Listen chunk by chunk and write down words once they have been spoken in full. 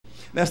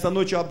Nesta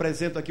noite eu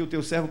apresento aqui o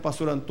teu servo,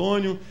 pastor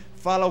Antônio.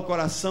 Fala ao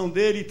coração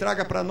dele e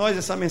traga para nós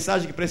essa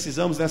mensagem que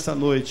precisamos nessa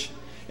noite.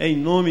 Em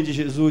nome de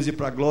Jesus e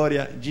para a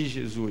glória de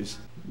Jesus.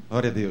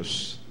 Glória a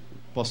Deus.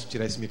 Posso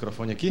tirar esse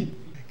microfone aqui?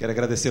 Quero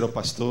agradecer ao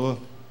pastor,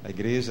 à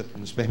igreja, por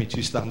nos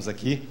permitir estarmos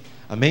aqui.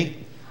 Amém?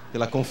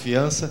 Pela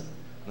confiança,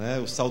 né?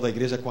 O sal da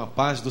igreja com a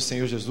paz do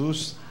Senhor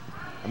Jesus.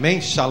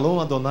 Amém? Shalom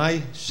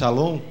Adonai,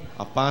 Shalom,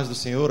 a paz do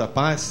Senhor, a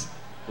paz.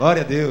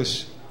 Glória a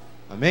Deus.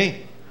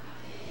 Amém?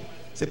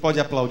 Você pode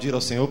aplaudir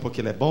ao Senhor porque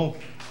Ele é bom?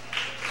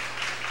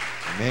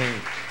 Amém.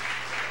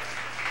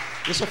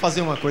 Deixa eu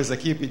fazer uma coisa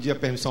aqui, pedir a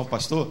permissão ao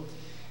pastor.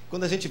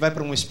 Quando a gente vai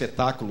para um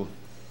espetáculo,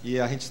 e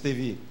a gente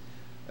teve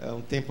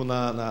um tempo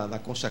na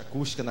Concha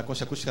Acústica,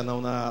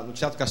 no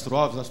Teatro Castro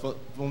Alves, nós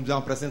vamos dar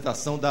uma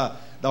apresentação da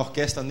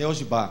orquestra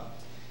Neogibá.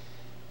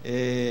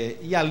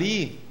 E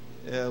ali,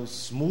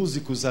 os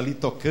músicos ali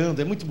tocando,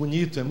 é muito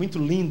bonito, é muito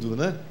lindo,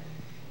 né?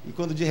 E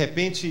quando de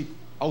repente,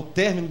 ao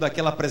término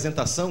daquela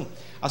apresentação,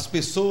 as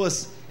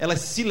pessoas, elas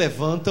se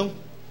levantam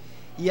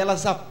e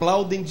elas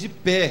aplaudem de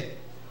pé.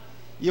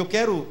 E eu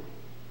quero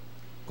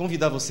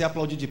convidar você a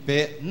aplaudir de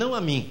pé, não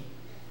a mim,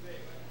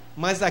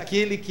 mas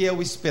aquele que é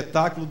o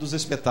espetáculo dos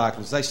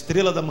espetáculos, a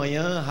estrela da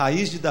manhã,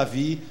 raiz de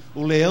Davi,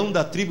 o leão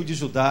da tribo de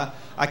Judá,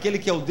 aquele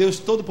que é o Deus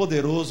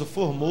todo-poderoso,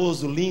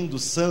 formoso, lindo,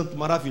 santo,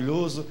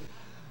 maravilhoso.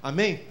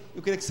 Amém?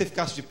 Eu queria que você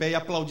ficasse de pé e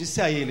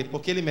aplaudisse a Ele,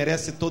 porque Ele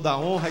merece toda a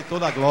honra e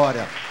toda a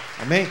glória.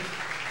 Amém?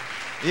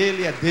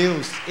 Ele é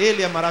Deus,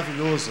 Ele é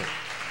maravilhoso,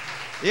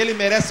 Ele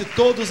merece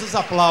todos os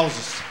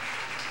aplausos.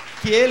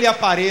 Que Ele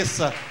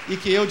apareça e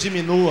que eu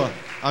diminua.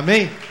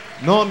 Amém?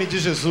 Nome de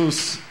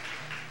Jesus.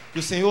 Que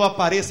o Senhor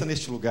apareça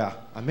neste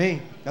lugar.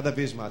 Amém? Cada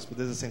vez mais.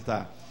 Podeis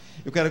sentar.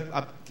 Eu quero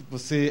que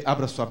você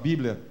abra sua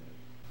Bíblia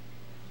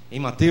em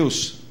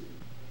Mateus,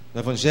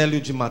 no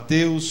Evangelho de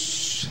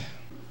Mateus,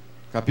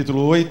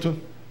 capítulo 8.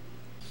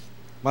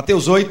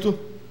 Mateus 8.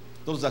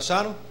 Todos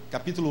acharam?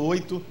 Capítulo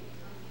 8.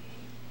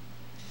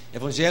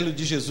 Evangelho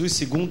de Jesus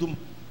segundo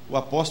o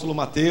apóstolo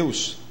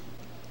Mateus.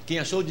 Quem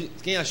achou,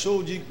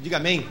 diga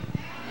amém.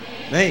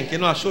 Amém. Quem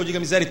não achou, diga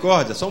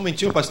misericórdia. Só um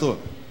momentinho, pastor.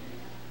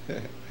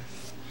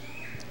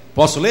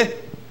 Posso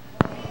ler?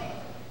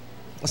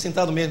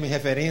 Assentado mesmo em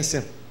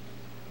referência.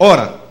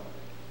 Ora,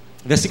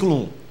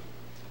 versículo 1.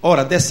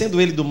 Ora,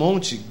 descendo ele do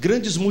monte,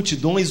 grandes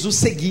multidões o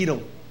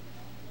seguiram.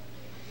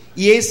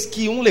 E eis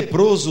que um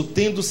leproso,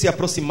 tendo se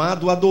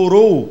aproximado,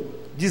 adorou,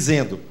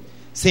 dizendo: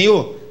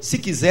 Senhor, se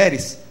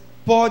quiseres,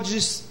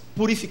 podes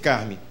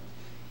purificar-me.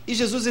 E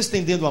Jesus,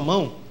 estendendo a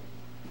mão,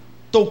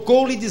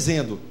 tocou-lhe,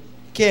 dizendo: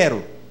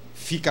 quero,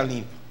 fica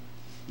limpo.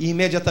 E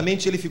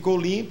imediatamente ele ficou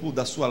limpo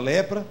da sua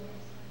lepra.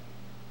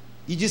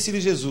 E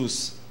disse-lhe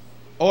Jesus: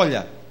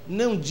 olha,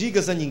 não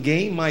digas a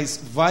ninguém,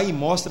 mas vai e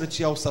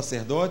mostra-te ao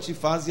sacerdote e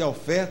faze a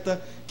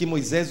oferta que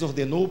Moisés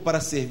ordenou para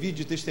servir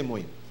de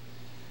testemunho.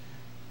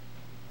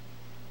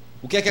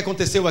 O que é que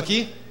aconteceu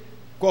aqui?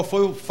 Qual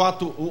foi o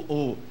fato,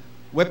 o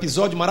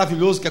episódio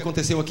maravilhoso que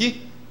aconteceu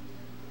aqui?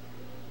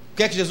 O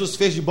que é que Jesus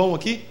fez de bom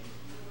aqui?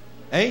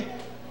 Hein?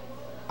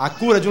 A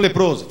cura de um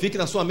leproso. Fique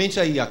na sua mente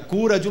aí, a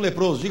cura de um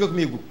leproso. Diga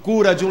comigo,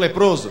 cura de um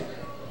leproso.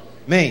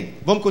 Amém.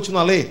 Vamos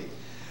continuar a ler.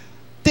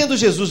 Tendo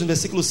Jesus, no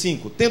versículo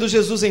 5, tendo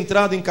Jesus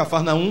entrado em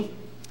Cafarnaum,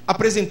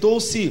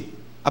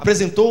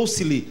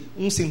 apresentou-se-lhe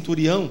um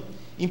centurião,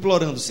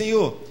 implorando: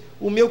 Senhor,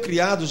 o meu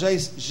criado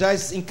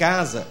jaz em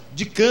casa,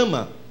 de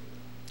cama,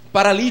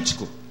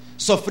 paralítico,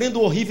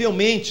 sofrendo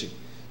horrivelmente.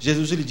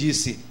 Jesus lhe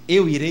disse: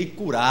 eu irei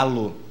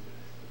curá-lo.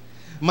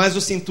 Mas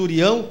o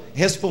centurião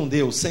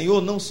respondeu: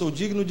 Senhor, não sou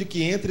digno de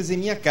que entres em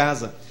minha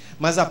casa,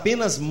 mas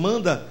apenas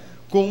manda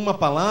com uma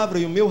palavra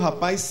e o meu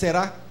rapaz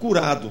será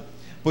curado.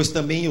 Pois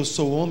também eu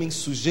sou homem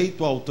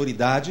sujeito à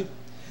autoridade,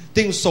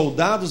 tenho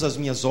soldados às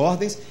minhas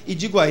ordens, e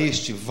digo a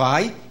este: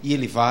 vai, e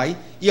ele vai,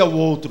 e ao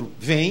outro: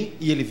 vem,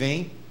 e ele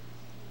vem,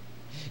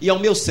 e ao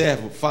meu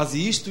servo: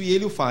 faze isto, e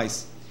ele o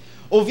faz.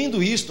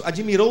 Ouvindo isto,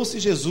 admirou-se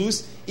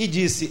Jesus e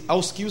disse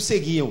aos que o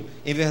seguiam: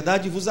 em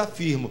verdade vos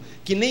afirmo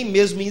que nem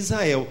mesmo em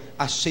Israel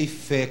achei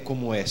fé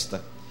como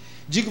esta.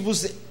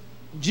 Digo-vos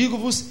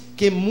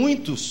que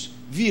muitos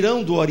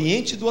virão do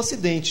Oriente e do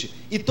Ocidente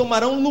e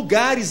tomarão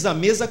lugares à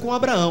mesa com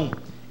Abraão,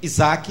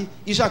 Isaque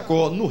e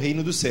Jacó no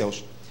reino dos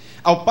céus.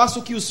 Ao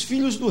passo que os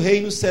filhos do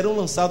reino serão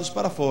lançados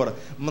para fora,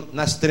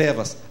 nas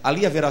trevas,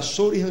 ali haverá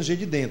choro e ranger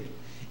de dentro.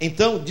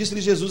 Então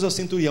disse-lhe Jesus ao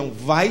centurião: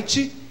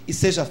 vai-te e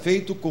seja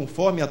feito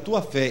conforme a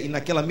tua fé. E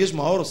naquela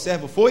mesma hora o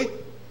servo foi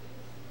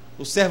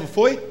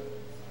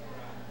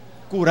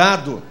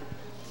curado.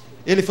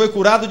 Ele foi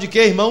curado de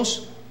quê,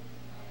 irmãos?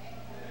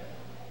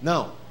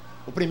 Não,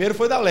 o primeiro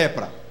foi da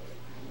lepra.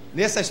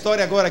 Nessa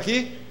história agora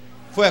aqui,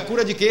 foi a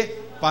cura de quê?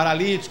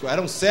 Paralítico.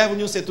 Era um servo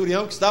de um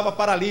centurião que estava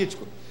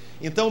paralítico.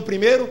 Então o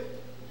primeiro,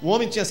 o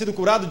homem tinha sido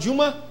curado de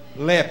uma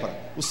lepra.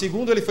 O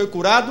segundo, ele foi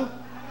curado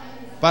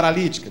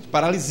paralítica, de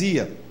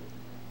paralisia.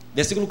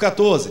 Versículo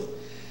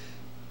 14.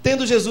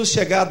 Tendo Jesus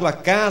chegado à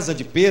casa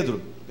de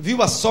Pedro,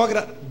 viu a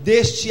sogra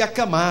deste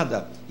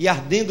acamada e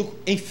ardendo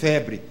em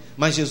febre.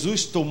 Mas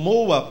Jesus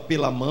tomou-a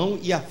pela mão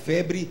e a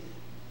febre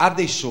a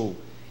deixou.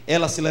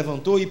 ela se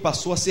levantou e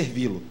passou a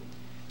servi-lo.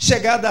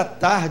 Chegada a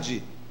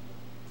tarde,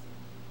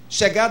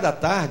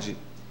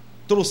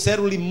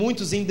 trouxeram-lhe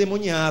muitos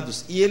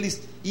endemoniados, e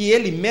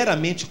ele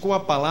meramente com a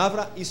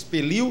palavra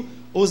expeliu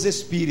os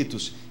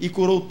espíritos e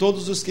curou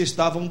todos os que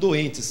estavam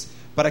doentes,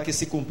 para que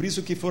se cumprisse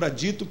o que fora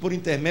dito por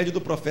intermédio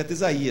do profeta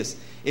Isaías.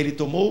 Ele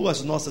tomou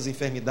as nossas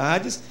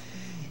enfermidades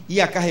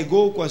e a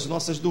carregou com as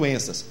nossas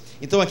doenças.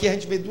 Então aqui a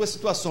gente vê duas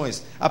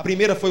situações. A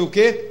primeira foi o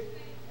quê?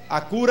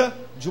 A cura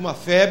de uma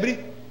febre.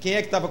 Quem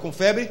é que estava com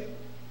febre?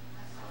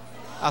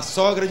 A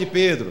sogra de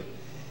Pedro.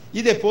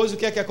 E depois o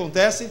que é que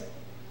acontece?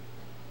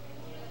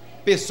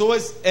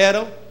 Pessoas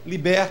eram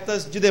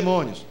libertas de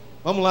demônios.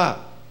 Vamos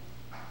lá.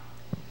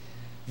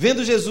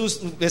 Vendo Jesus,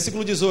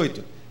 versículo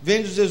 18.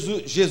 Vendo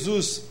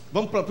Jesus,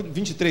 vamos para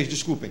 23,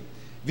 desculpem.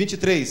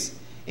 23.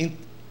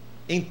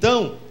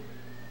 Então,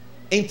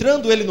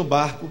 entrando ele no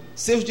barco,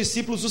 seus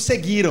discípulos o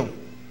seguiram.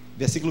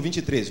 Versículo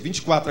 23,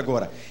 24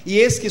 agora. E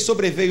eis que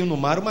sobreveio no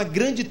mar uma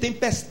grande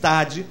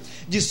tempestade,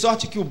 de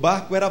sorte que o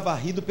barco era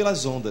varrido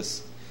pelas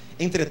ondas.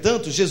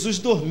 Entretanto, Jesus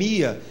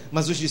dormia,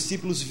 mas os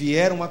discípulos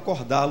vieram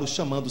acordá-lo,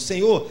 chamando: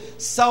 Senhor,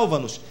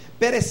 salva-nos,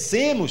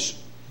 perecemos.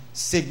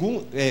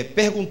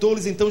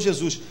 Perguntou-lhes então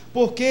Jesus: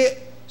 por que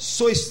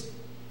sois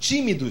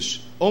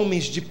tímidos,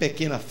 homens de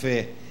pequena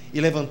fé? E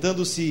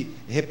levantando-se,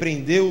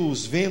 repreendeu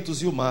os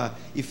ventos e o mar,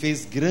 e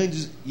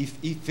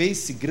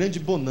fez-se grande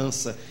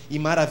bonança, e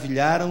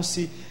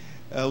maravilharam-se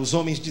os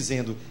homens,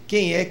 dizendo: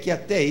 quem é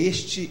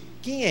este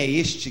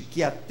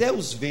que até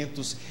os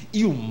ventos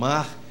e o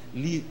mar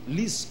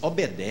lhes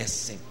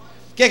obedecem?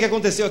 O que é que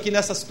aconteceu aqui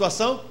nessa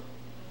situação?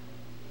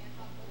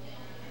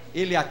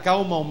 Ele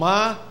acalma o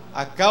mar,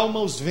 acalma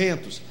os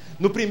ventos.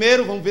 No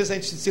primeiro, vamos ver se a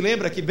gente se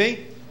lembra aqui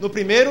bem. No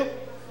primeiro,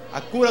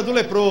 a cura do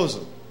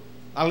leproso,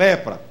 a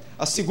lepra.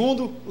 A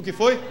segundo, o que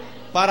foi?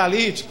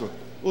 Paralítico.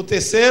 O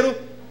terceiro,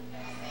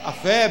 a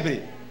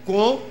febre,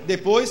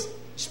 depois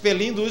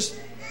expelindo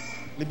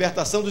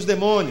libertação dos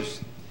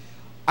demônios.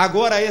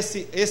 Agora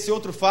esse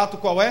outro fato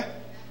qual é?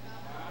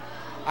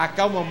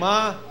 Acalma o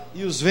mar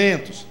e os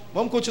ventos.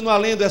 Vamos continuar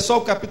lendo, é só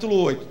o capítulo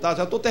 8, tá?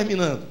 Já estou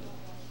terminando.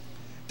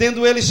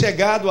 Tendo ele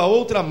chegado à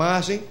outra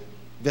margem,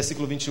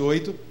 versículo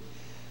 28,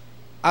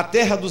 a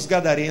terra dos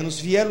Gadarenos,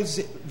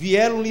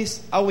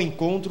 vieram-lhes ao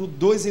encontro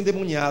 2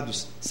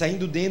 endemoniados,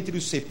 saindo dentre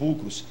os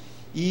sepulcros,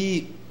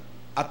 e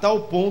a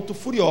tal ponto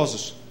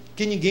furiosos,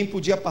 que ninguém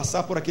podia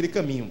passar por aquele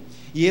caminho.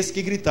 E eis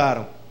que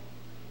gritaram: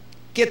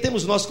 que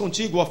temos nós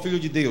contigo, ó Filho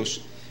de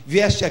Deus?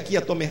 Vieste aqui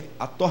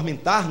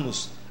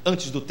atormentar-nos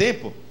antes do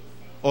tempo?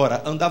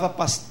 Ora, andava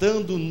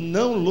pastando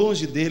não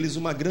longe deles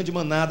uma grande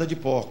manada de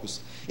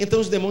porcos. Então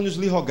os demônios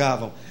lhe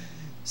rogavam: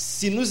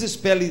 se nos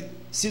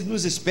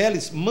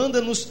expeles,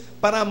 manda-nos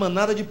para a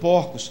manada de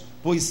porcos,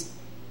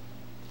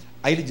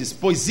 aí ele diz: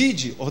 pois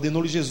ide,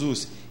 ordenou-lhe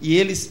Jesus, e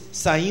eles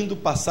saindo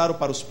passaram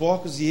para os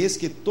porcos, e eis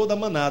que toda a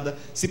manada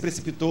se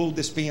precipitou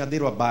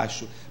despenhadeiro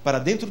abaixo, para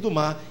dentro do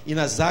mar, e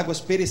nas águas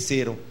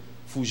pereceram.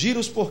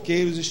 Fugiram os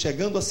porqueiros, e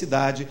chegando à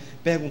cidade,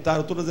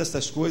 perguntaram todas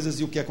estas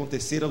coisas e o que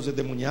acontecera aos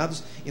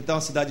endemoniados. Então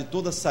a cidade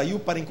toda saiu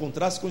para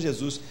encontrar-se com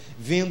Jesus,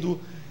 vendo-o,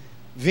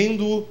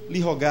 lhe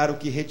rogaram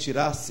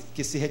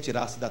que se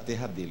retirasse da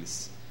terra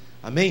deles.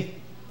 Amém?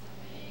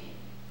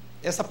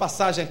 Essa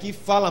passagem aqui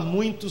fala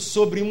muito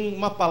sobre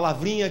uma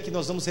palavrinha que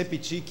nós vamos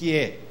repetir, que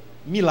é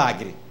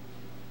milagre.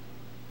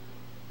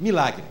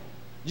 Milagre.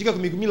 Diga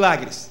comigo: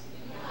 milagres.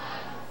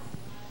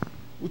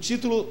 O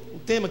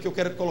tema que eu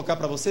quero colocar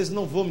para vocês,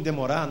 não vou me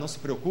demorar, não se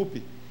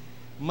preocupe,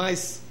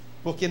 mas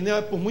porque não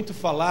é por muito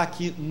falar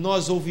que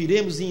nós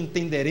ouviremos e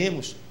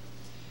entenderemos.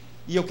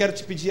 E eu quero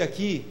te pedir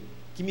aqui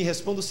que me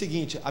responda o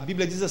seguinte: a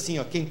Bíblia diz assim,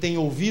 ó: quem tem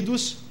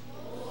ouvidos,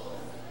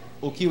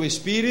 o que o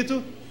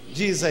Espírito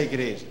diz à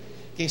igreja.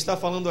 Quem está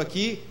falando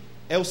aqui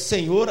é o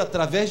Senhor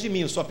através de mim,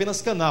 eu sou apenas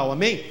canal,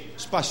 amém?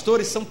 Os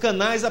pastores são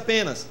canais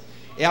apenas.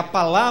 É a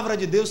palavra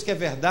de Deus que é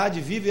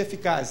verdade, viva e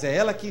eficaz. É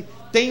ela que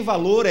tem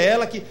valor, é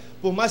ela que,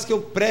 por mais que eu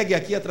pregue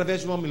aqui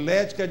através de uma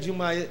homilética, de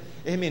uma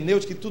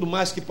hermenêutica e tudo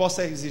mais que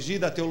possa exigir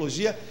da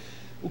teologia,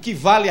 o que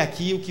vale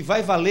aqui, o que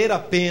vai valer a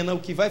pena, o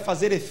que vai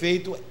fazer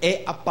efeito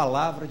é a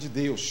palavra de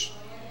Deus.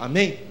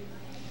 Amém?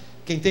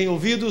 Quem tem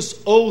ouvidos,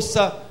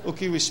 ouça o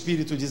que o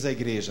Espírito diz à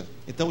igreja.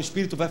 Então o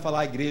Espírito vai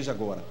falar à igreja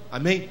agora.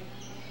 Amém?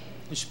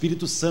 O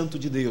Espírito Santo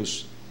de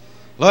Deus.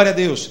 Glória a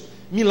Deus.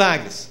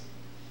 Milagres.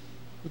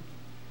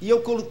 E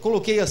eu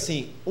coloquei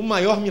assim: o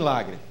maior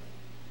milagre.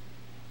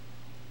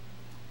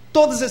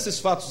 Todos esses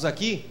fatos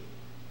aqui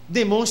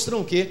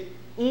demonstram o quê?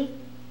 Um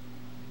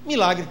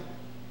milagre.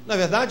 Não é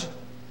verdade?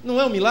 Não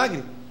é um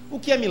milagre? O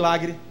que é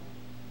milagre?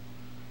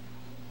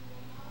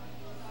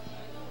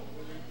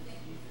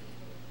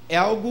 É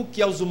algo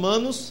que aos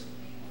humanos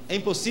é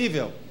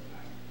impossível.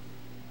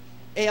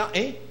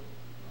 É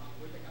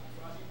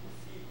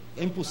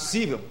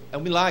impossível. É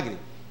um milagre.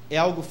 É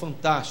algo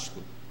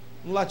fantástico.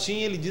 No latim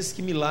ele diz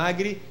que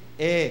milagre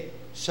é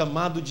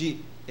chamado de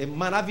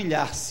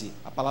maravilhar-se.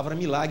 A palavra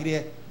milagre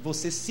é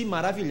você se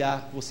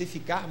maravilhar, você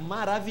ficar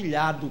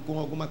maravilhado com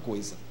alguma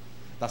coisa.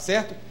 Tá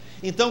certo?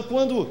 Então,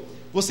 quando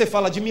você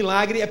fala de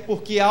milagre, é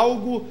porque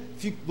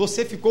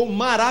você ficou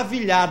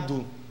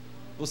maravilhado,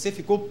 você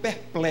ficou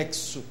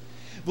perplexo,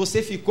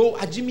 você ficou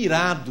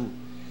admirado,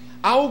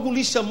 algo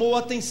lhe chamou a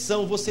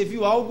atenção, você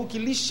viu algo que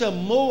lhe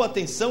chamou a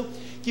atenção,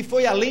 que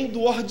foi além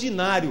do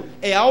ordinário,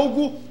 é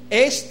algo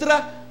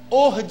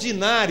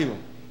extraordinário,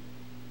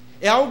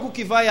 é algo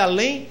que vai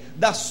além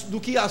do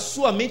que a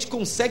sua mente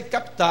consegue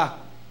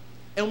captar,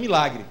 é um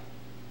milagre.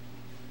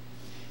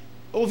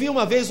 Ouvi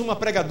uma vez uma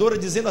pregadora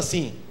dizendo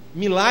assim: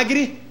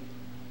 milagre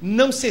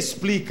não se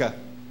explica,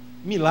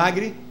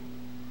 milagre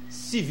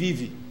se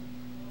vive.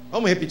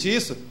 Vamos repetir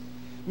isso?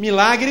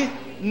 Milagre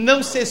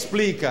não se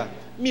explica,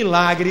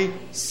 milagre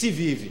se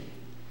vive.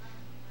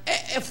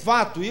 É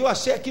fato, e eu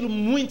achei aquilo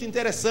muito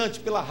interessante.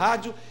 Pela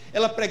rádio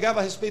ela pregava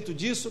a respeito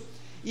disso,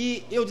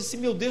 e eu disse: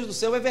 meu Deus do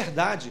céu, é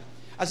verdade.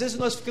 Às vezes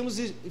nós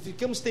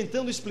ficamos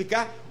tentando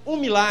explicar um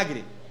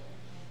milagre,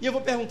 e eu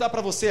vou perguntar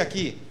para você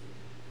aqui: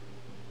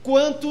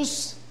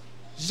 quantos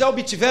já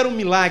obtiveram um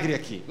milagre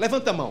aqui?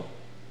 Levanta a mão.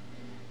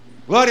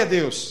 Glória a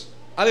Deus,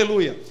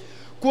 aleluia.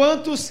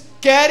 Quantos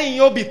querem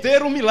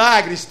obter um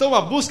milagre? Estão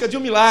à busca de um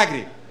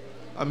milagre?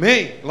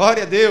 Amém,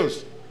 glória a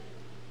Deus.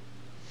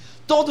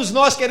 Todos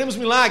nós queremos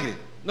milagre,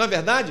 não é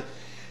verdade?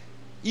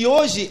 E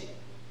hoje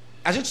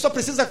a gente só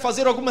precisa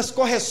fazer algumas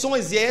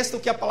correções, e é esta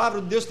que a palavra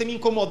de Deus tem me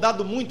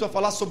incomodado muito a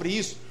falar sobre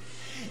isso.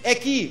 É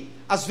que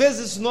às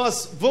vezes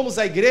nós vamos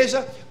à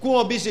igreja com o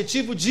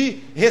objetivo de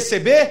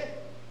receber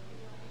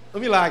o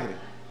milagre.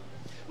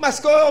 Mas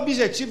qual é o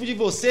objetivo de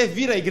você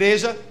vir à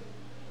igreja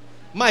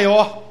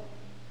maior?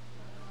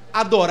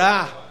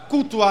 Adorar,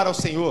 cultuar ao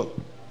Senhor,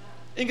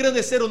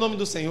 engrandecer o nome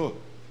do Senhor.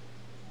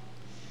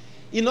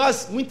 E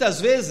nós muitas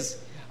vezes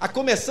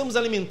começamos a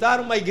alimentar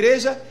uma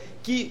igreja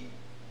que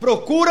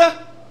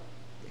procura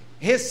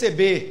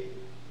receber,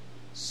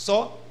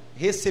 só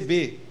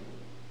receber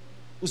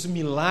os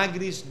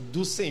milagres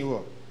do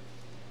Senhor.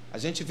 A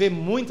gente vê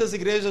muitas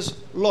igrejas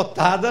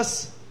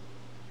lotadas,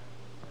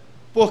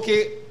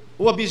 porque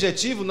o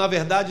objetivo, na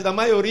verdade, da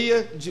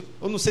maioria,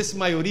 eu não sei se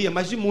maioria,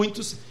 mas de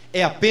muitos,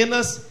 é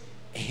apenas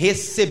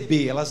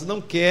receber. Elas não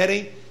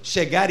querem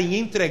chegar e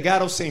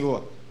entregar ao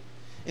Senhor,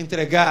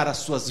 entregar as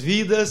suas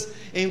vidas,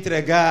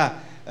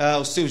 entregar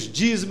os seus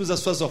dízimos, as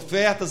suas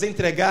ofertas,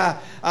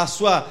 entregar a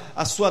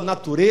sua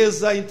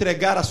natureza,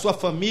 entregar a sua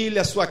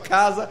família, a sua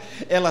casa.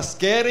 Elas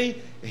querem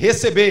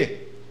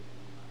receber.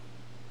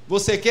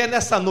 Você quer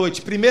nessa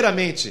noite,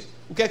 primeiramente,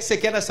 o que é que você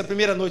quer nessa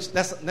primeira noite,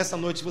 nessa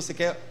noite você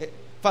quer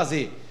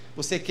fazer?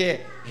 Você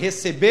quer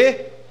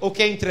receber ou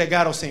quer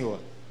entregar ao Senhor?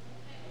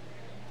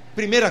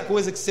 Primeira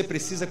coisa que você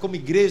precisa como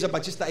Igreja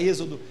Batista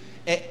Êxodo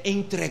é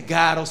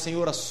entregar ao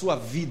Senhor a sua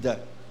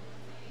vida.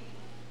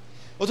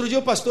 Outro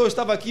dia eu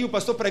estava aqui, o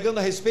pastor pregando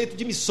a respeito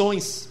de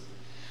missões,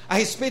 a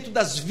respeito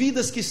das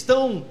vidas que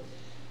estão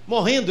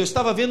morrendo. Eu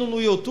estava vendo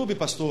no YouTube,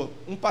 pastor,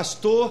 um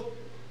pastor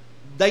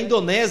da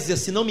Indonésia,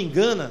 se não me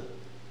engano,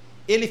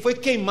 ele foi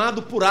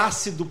queimado por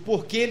ácido,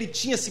 porque ele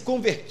tinha se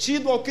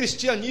convertido ao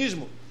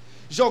cristianismo.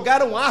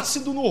 Jogaram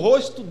ácido no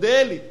rosto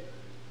dele.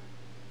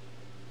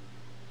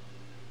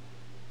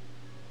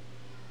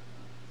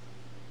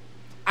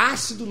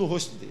 Ácido no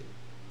rosto dele.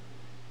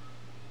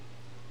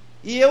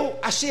 E eu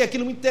achei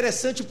aquilo muito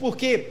interessante,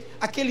 porque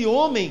aquele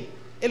homem,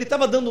 ele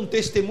estava dando um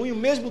testemunho,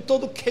 mesmo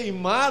todo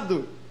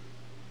queimado,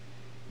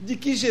 de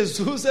que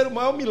Jesus era o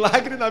maior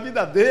milagre na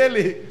vida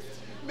dele.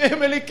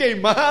 Mesmo ele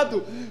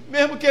queimado,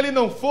 mesmo que ele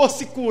não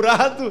fosse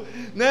curado,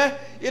 né?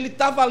 Ele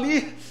estava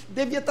ali,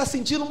 devia estar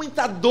sentindo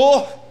muita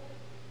dor,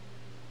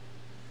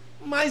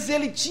 mas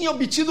ele tinha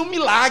obtido um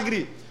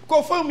milagre.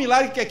 Qual foi o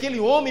milagre que aquele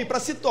homem, para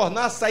se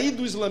tornar, sair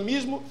do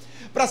islamismo,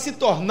 para se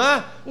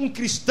tornar um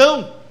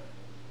cristão,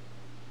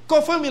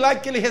 qual foi o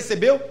milagre que ele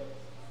recebeu?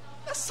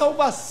 A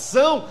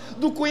salvação,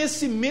 do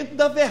conhecimento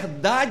da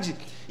verdade.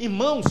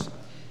 Irmãos,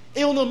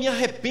 eu não me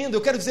arrependo.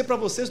 Eu quero dizer para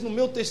vocês, no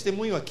meu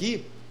testemunho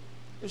aqui,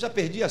 eu já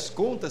perdi as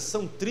contas,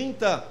 são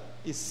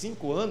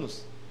 35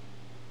 anos,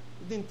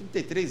 eu tenho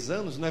 33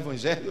 anos no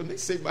Evangelho, eu nem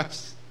sei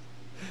mais.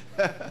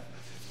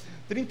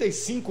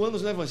 35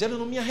 anos no Evangelho, eu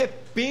não me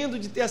arrependo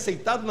de ter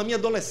aceitado na minha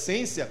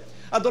adolescência.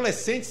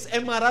 Adolescentes,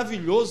 é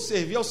maravilhoso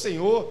servir ao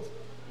Senhor,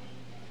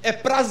 é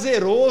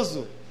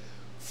prazeroso,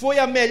 foi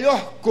a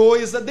melhor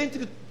coisa,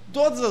 dentre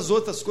todas as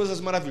outras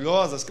coisas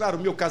maravilhosas, claro,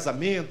 o meu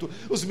casamento,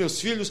 os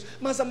meus filhos,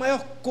 mas a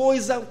maior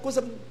coisa, a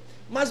coisa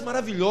mais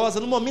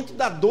maravilhosa, no momento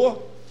da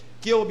dor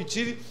que eu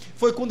obtive,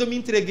 foi quando eu me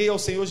entreguei ao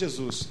Senhor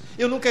Jesus.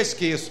 Eu nunca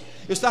esqueço,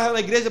 eu estava na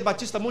igreja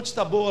Batista Monte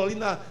Tabor, ali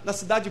na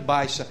Cidade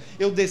Baixa.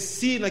 Eu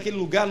desci naquele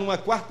lugar numa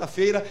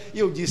quarta-feira e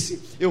eu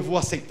disse: eu vou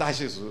aceitar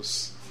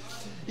Jesus.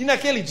 E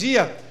naquele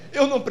dia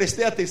eu não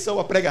prestei atenção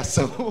à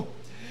pregação,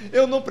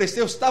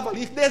 eu estava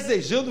ali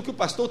desejando que o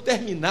pastor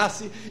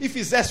terminasse e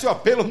fizesse o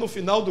apelo no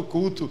final do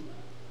culto.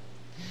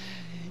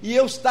 E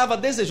eu estava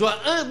desejando,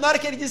 na hora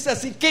que ele disse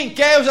assim, quem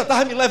quer, eu já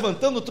estava me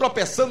levantando,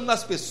 tropeçando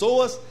nas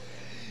pessoas.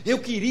 Eu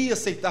queria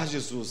aceitar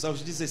Jesus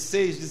aos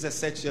 16,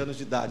 17 anos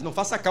de idade. Não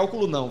faça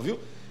cálculo não, viu?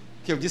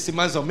 Que eu disse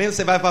mais ou menos,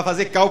 você vai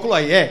fazer cálculo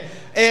aí.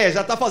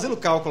 Já está fazendo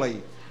cálculo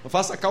aí. Não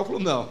faça cálculo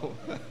não.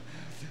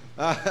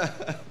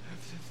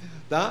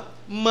 tá?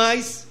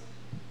 Mas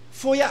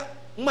foi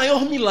o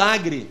maior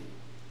milagre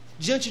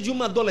diante de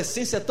uma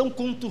adolescência tão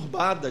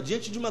conturbada,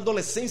 diante de uma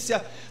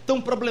adolescência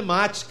tão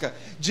problemática,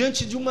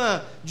 diante de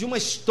uma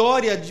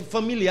história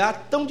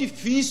familiar tão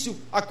difícil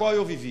a qual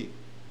eu vivi.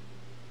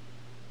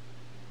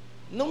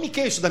 Não me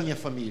queixo da minha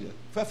família,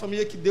 foi a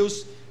família que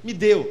Deus me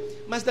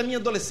deu, mas da minha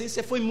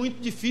adolescência foi muito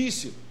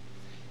difícil.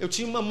 Eu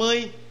tinha uma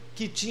mãe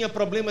que tinha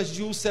problemas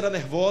de úlcera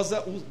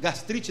nervosa,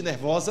 gastrite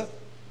nervosa,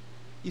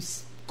 e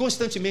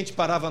constantemente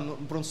parava no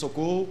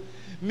pronto-socorro.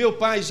 Meu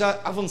pai, já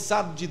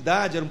avançado de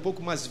idade, era um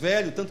pouco mais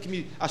velho, tanto que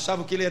me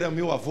achavam que ele era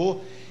meu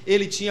avô.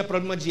 Ele tinha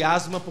problema de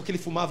asma, porque ele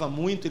fumava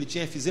muito, ele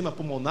tinha efisema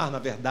pulmonar, na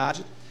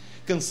verdade,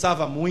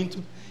 cansava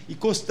muito e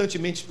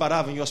constantemente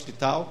parava em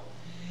hospital,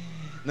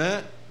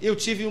 né? Eu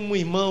tive um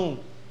irmão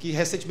que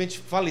recentemente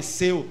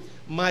faleceu,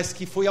 mas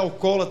que foi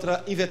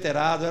alcoólatra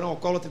inveterado, era um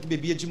alcoólatra que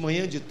bebia de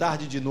manhã, de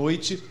tarde e de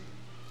noite,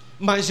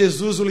 mas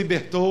Jesus o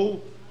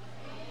libertou,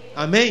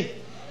 amém?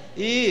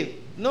 E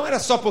não era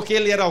só porque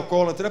ele era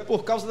alcoólatra, era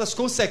por causa das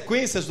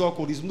consequências do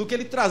alcoolismo, do que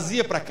ele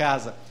trazia para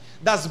casa,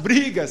 das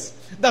brigas,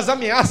 das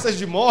ameaças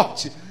de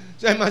morte.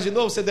 Já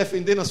imaginou você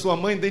defendendo a sua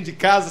mãe dentro de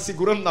casa,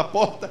 segurando na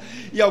porta,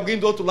 e alguém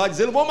do outro lado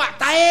dizendo: vou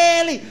matar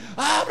ele,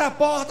 abra a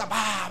porta,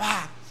 bah,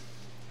 bah.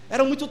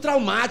 Era muito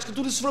traumático,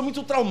 tudo isso foi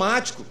muito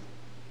traumático.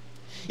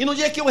 E no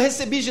dia que eu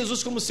recebi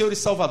Jesus como Senhor e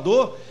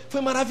Salvador, foi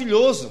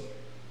maravilhoso.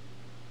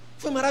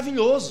 Foi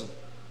maravilhoso.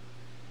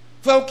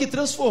 Foi algo que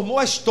transformou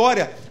a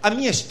história, a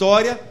minha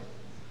história.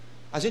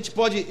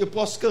 Eu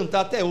posso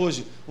cantar até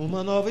hoje: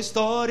 uma nova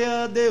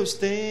história Deus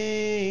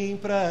tem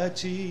para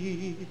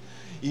ti,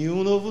 e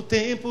um novo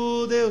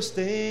tempo Deus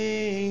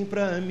tem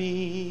para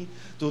mim.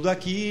 Tudo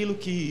aquilo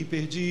que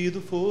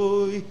perdido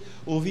foi,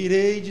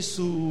 ouvirei de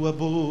sua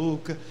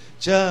boca,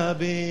 te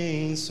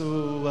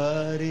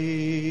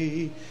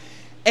abençoarei.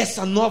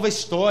 Essa nova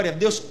história,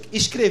 Deus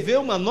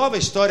escreveu uma nova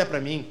história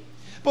para mim,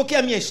 porque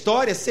a minha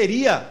história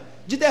seria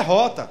de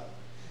derrota,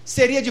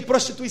 seria de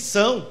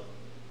prostituição.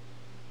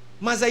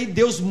 Mas aí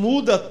Deus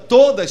muda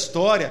toda a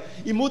história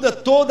e muda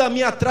toda a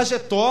minha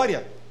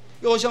trajetória.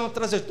 E hoje é uma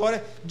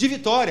trajetória de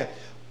vitória.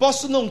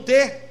 Posso não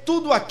ter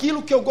tudo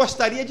aquilo que eu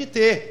gostaria de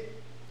ter,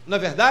 não é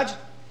verdade?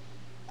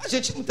 A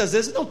gente muitas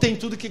vezes não tem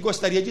tudo que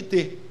gostaria de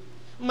ter,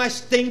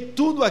 mas tem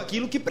tudo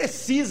aquilo que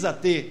precisa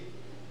ter.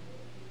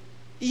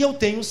 E eu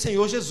tenho o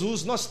Senhor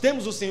Jesus, nós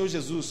temos o Senhor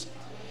Jesus.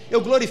 Eu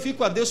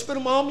glorifico a Deus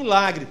pelo maior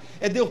milagre,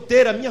 é de eu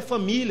ter a minha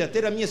família,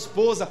 ter a minha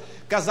esposa,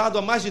 casado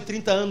há mais de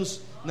 30 anos,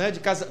 né,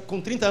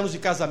 com 30 anos de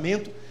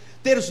casamento,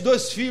 ter os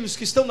 2 filhos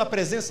que estão na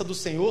presença do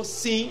Senhor,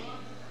 sim,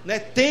 né,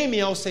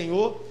 temem ao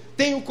Senhor,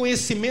 têm o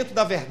conhecimento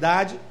da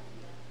verdade,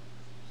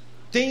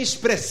 têm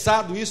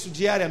expressado isso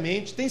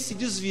diariamente, têm se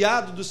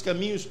desviado dos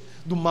caminhos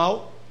do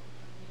mal.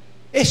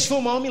 Este foi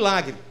o maior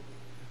milagre.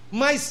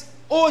 Mas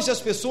hoje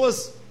as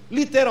pessoas,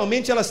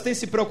 literalmente, elas têm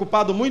se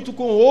preocupado muito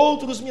com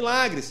outros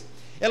milagres.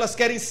 Elas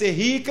querem ser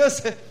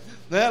ricas,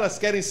 né? Elas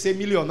querem ser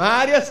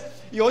milionárias,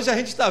 e hoje a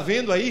gente está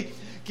vendo aí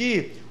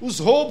que os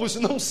roubos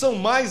não são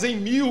mais em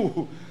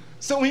 1000,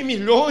 são em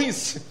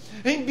milhões,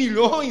 em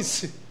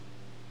bilhões.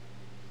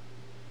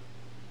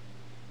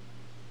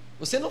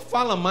 Você não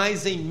fala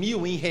mais em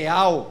 1000, em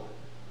real,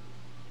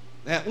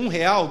 né? R$1,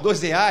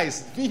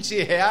 R$2,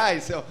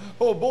 R$20,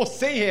 roubou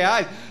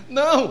R$100.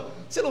 Não,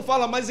 você não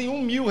fala mais em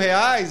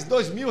R$1.000,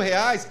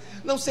 R$2.000.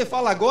 Não, você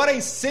fala agora em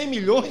 100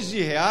 milhões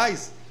de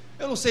reais.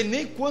 Eu não sei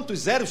nem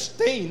quantos zeros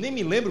tem, nem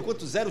me lembro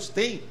quantos zeros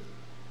tem.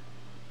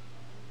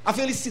 A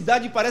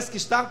felicidade parece que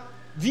está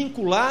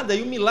vinculada,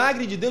 e o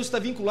milagre de Deus está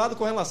vinculado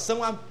com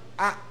relação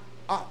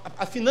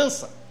à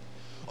finança,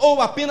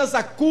 ou apenas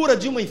a cura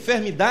de uma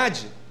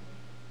enfermidade.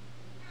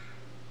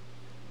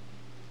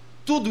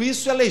 Tudo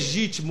isso é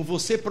legítimo,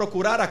 você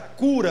procurar a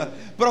cura,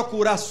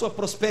 procurar a sua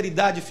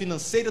prosperidade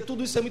financeira,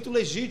 tudo isso é muito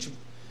legítimo.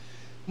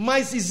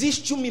 Mas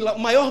existe o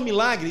maior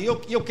milagre, e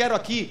eu quero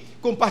aqui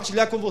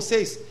compartilhar com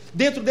vocês,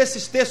 dentro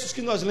desses textos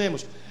que nós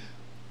lemos,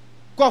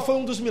 qual foi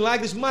um dos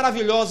milagres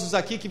maravilhosos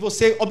aqui que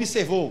você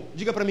observou?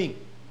 Diga para mim,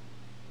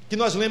 que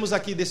nós lemos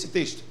aqui desse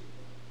texto.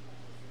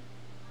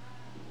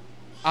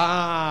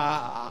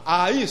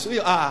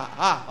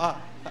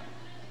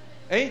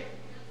 Hein?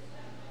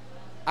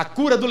 A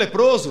cura do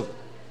leproso,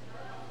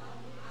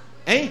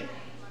 hein?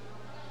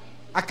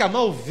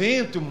 Acalmar o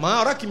vento, o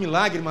mar, olha que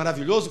milagre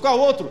maravilhoso. Qual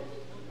outro?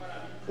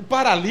 O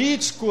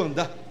paralítico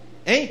andar,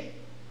 hein?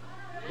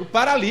 O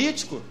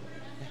paralítico,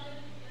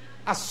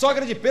 a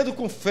sogra de Pedro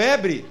com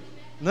febre,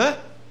 né?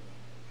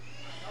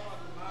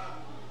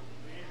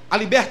 A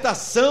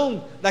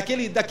libertação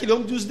daquele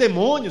homem dos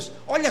demônios.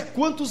 Olha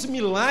quantos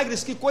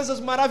milagres, que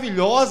coisas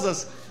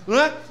maravilhosas,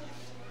 né?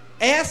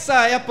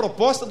 Essa é a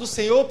proposta do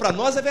Senhor para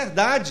nós, é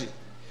verdade.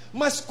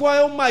 Mas qual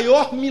é o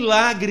maior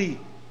milagre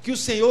que o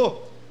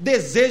Senhor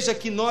deseja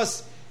que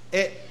nós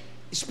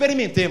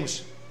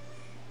experimentemos?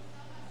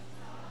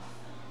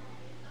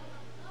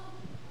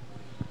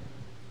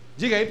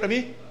 Diga aí para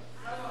mim.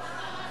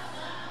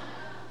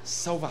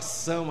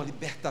 Salvação, a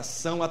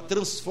libertação, a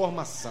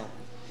transformação.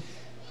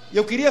 E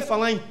eu queria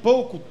falar em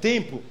pouco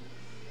tempo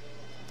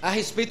a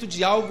respeito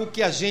de algo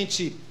que a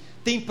gente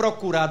tem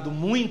procurado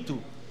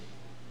muito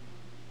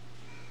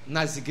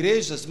nas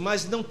igrejas,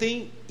 mas não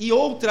tem, e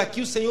outra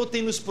que o Senhor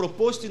tem nos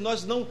proposto e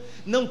nós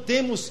não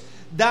temos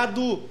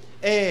dado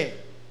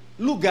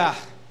lugar,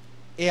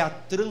 é a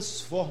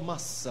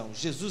transformação.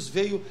 Jesus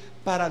veio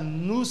para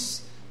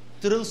nos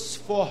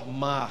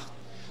transformar.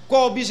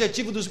 Qual o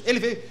objetivo ele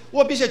veio? O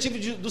objetivo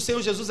do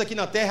Senhor Jesus aqui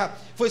na terra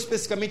foi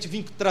especificamente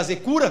vir trazer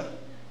cura?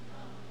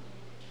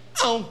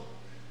 Não.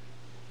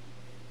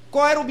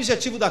 Qual era o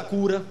objetivo da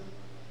cura?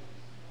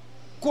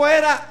 Qual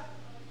era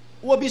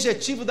o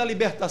objetivo da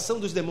libertação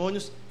dos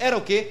demônios? Era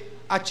o quê?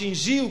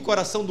 Atingir o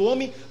coração do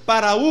homem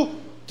para o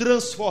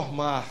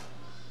transformar.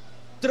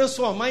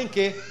 Transformar em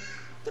quê?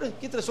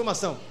 Que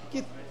transformação?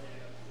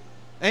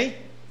 Hein?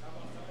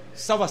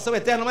 Salvação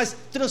eterna, mas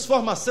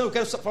transformação, eu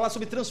quero falar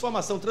sobre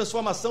transformação.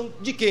 Transformação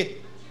de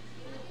quê?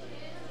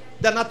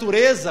 Da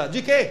natureza,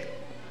 de quê?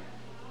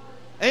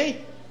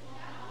 Hein?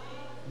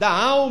 Da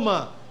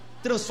alma.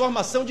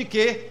 Transformação de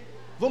quê?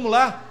 Vamos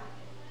lá.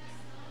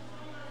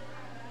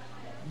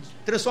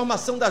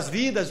 Transformação das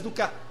vidas,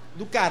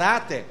 do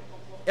caráter,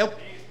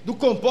 do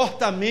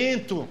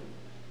comportamento.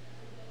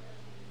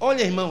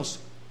 Olha, irmãos,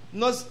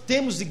 nós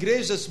temos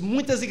igrejas,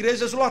 muitas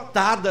igrejas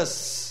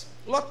lotadas,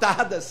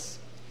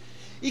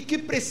 e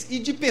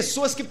de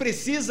pessoas que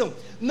precisam,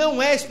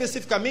 não é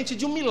especificamente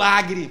de um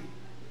milagre,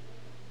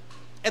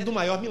 é do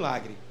maior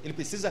milagre. Ele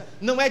precisa,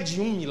 não é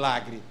de um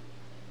milagre,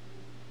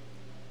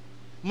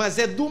 mas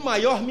é do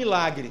maior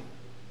milagre.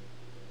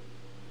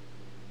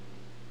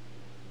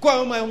 Qual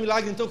é o maior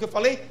milagre então que eu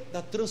falei?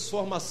 Da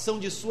transformação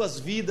de suas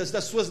vidas,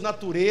 das suas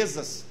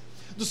naturezas,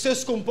 dos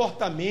seus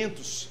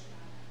comportamentos.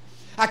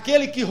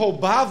 Aquele que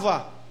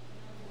roubava,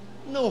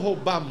 não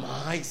roubar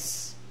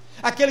mais.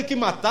 Aquele que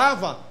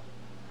matava,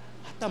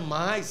 mata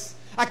mais.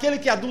 Aquele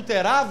que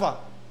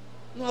adulterava,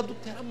 não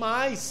adultera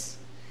mais.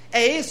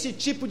 É esse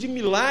tipo de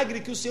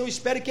milagre que o Senhor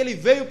espera e que Ele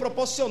veio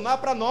proporcionar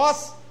para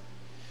nós.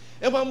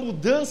 É uma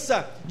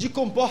mudança de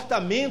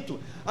comportamento.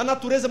 A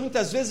natureza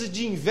muitas vezes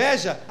de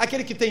inveja,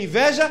 aquele que tem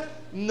inveja,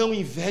 não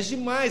inveje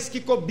mais,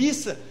 que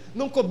cobiça,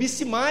 não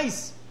cobice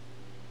mais.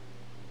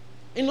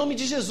 Em nome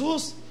de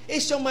Jesus,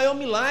 este é o maior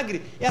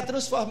milagre, é a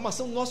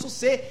transformação do nosso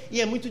ser,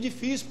 e é muito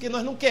difícil, porque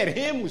nós não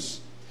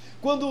queremos.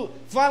 Quando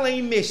fala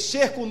em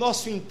mexer com o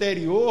nosso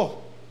interior,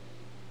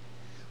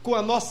 com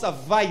a nossa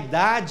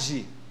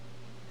vaidade,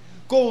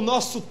 com o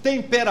nosso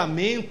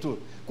temperamento,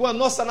 com a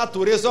nossa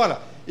natureza, olha,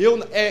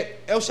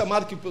 é o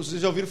chamado que vocês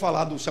já ouviram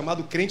falar, do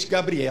chamado crente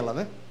Gabriela,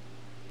 né?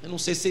 Eu não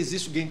sei se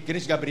existe o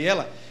crente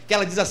Gabriela, que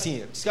ela diz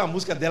assim, diz que é uma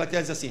música dela que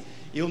ela diz assim: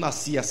 eu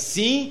nasci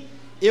assim,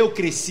 eu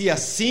cresci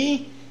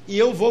assim, e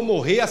eu vou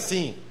morrer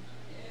assim.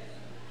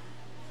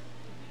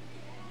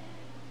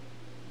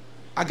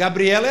 A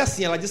Gabriela é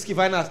assim, ela diz que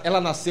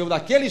ela nasceu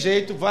daquele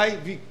jeito,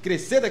 vai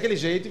crescer daquele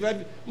jeito e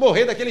vai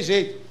morrer daquele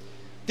jeito.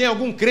 Tem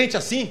algum crente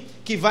assim,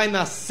 que vai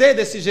nascer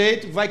desse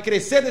jeito, vai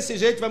crescer desse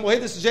jeito, vai morrer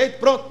desse jeito,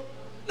 pronto?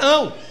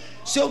 Não,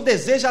 o Senhor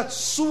deseja a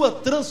sua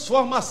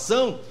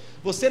transformação.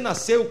 Você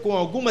nasceu com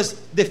algumas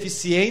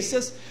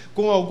deficiências,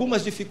 com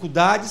algumas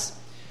dificuldades,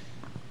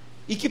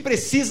 e que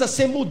precisa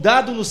ser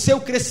mudado no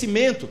seu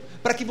crescimento,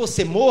 para que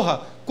você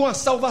morra com a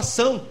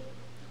salvação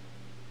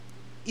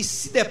e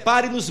se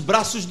depare nos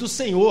braços do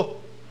Senhor.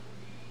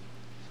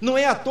 Não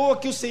é à toa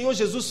que o Senhor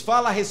Jesus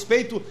fala a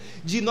respeito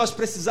de nós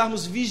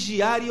precisarmos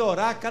vigiar e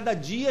orar cada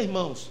dia,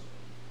 irmãos.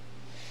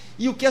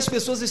 E o que as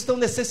pessoas estão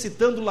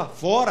necessitando lá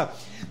fora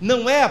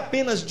não é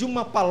apenas de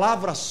uma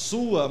palavra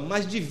sua,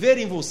 mas de ver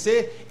em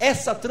você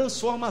essa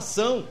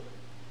transformação.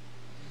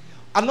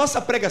 A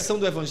nossa pregação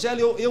do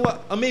Evangelho, eu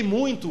amei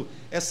muito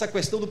essa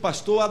questão do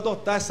pastor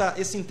adotar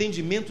esse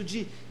entendimento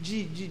de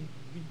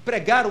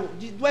pregar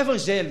do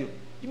Evangelho,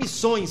 de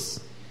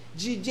missões,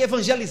 de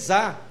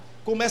evangelizar,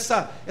 como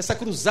essa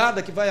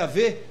cruzada que vai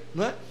haver,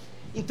 não é?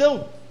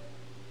 Então,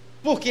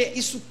 porque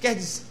isso quer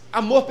dizer,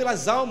 amor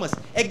pelas almas,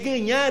 é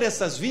ganhar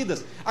essas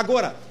vidas.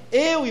 Agora,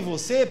 eu e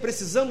você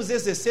precisamos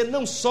exercer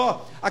não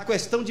só a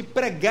questão de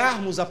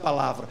pregarmos a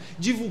palavra,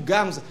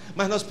 divulgarmos,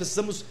 mas nós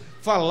precisamos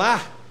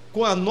falar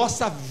com a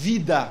nossa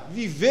vida,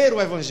 viver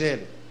o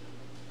Evangelho.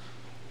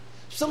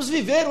 Precisamos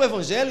viver o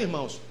Evangelho,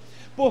 irmãos,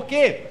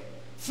 porque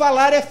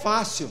falar é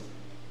fácil.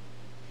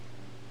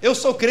 Eu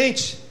sou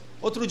crente.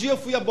 Outro dia eu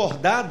fui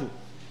abordado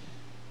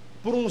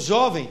por um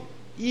jovem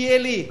e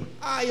ele,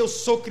 eu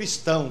sou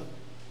cristão,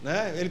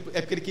 né?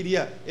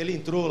 Ele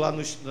entrou lá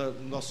no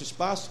nosso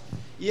espaço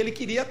e ele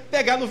queria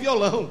pegar no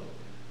violão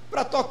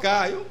para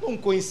tocar. Eu não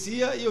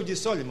conhecia e eu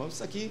disse: olha, irmão,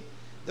 isso aqui,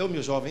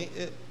 meu jovem,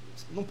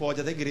 não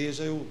pode, é da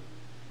igreja, eu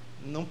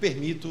não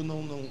permito,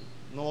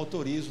 não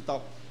autorizo,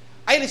 tal.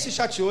 Aí ele se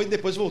chateou e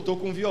depois voltou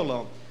com o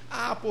violão.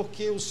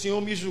 Porque o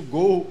Senhor me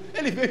julgou,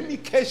 ele veio me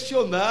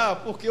questionar,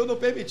 porque eu não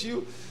permiti,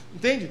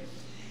 entende?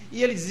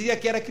 E ele dizia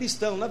que era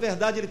cristão, na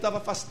verdade ele estava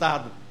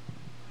afastado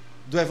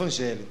do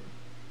Evangelho.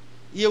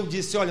 E eu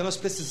disse: olha, nós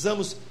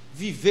precisamos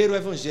viver o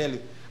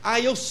Evangelho.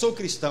 Eu sou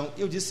cristão.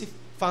 Eu disse: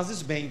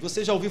 fazes bem.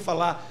 Você já ouviu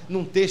falar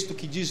num texto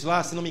que diz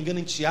lá, se não me engano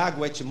em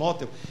Tiago ou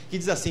Timóteo, que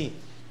diz assim: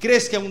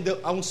 crês que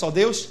há um só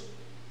Deus?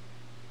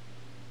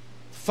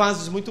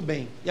 fazes muito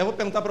bem. E eu vou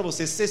perguntar para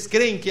vocês: vocês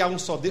creem que há um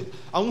só Deus?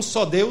 Há um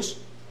só Deus?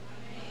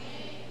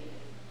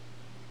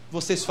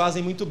 Vocês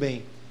fazem muito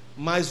bem,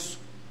 mas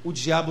o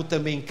diabo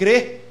também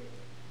crê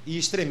e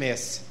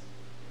estremece.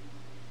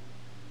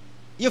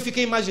 E eu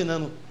fiquei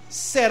imaginando,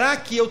 será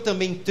que eu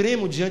também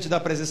tremo diante da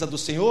presença do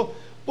Senhor?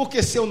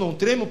 Porque se eu não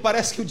tremo,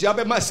 parece que o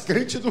diabo é mais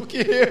crente do que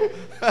eu.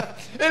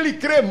 Ele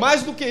crê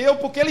mais do que eu,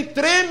 porque ele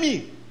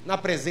treme na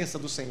presença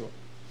do Senhor.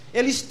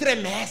 Ele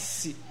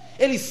estremece,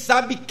 ele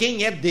sabe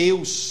quem é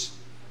Deus.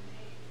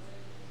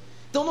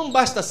 Então não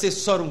basta ser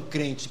só um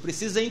crente,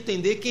 precisa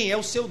entender quem é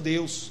o seu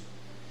Deus.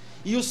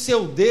 E o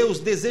seu Deus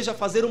deseja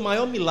fazer o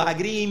maior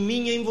milagre em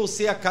mim e em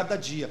você a cada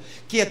dia,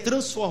 que é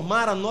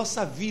transformar a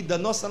nossa vida, a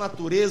nossa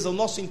natureza, o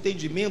nosso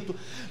entendimento,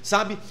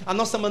 sabe? A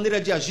nossa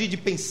maneira de agir, de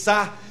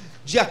pensar,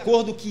 de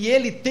acordo que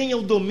Ele tenha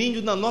o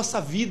domínio na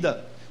nossa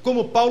vida.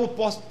 Como Paulo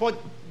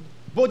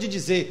pode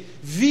dizer: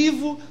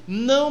 vivo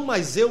não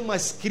mais eu,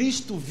 mas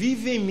Cristo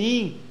vive em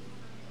mim.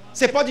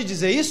 Você pode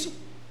dizer isso?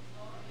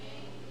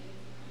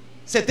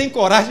 Você tem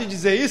coragem de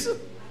dizer isso?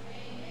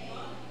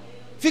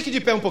 Fique de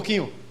pé um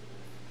pouquinho.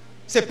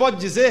 Você pode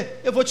dizer?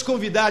 Eu vou te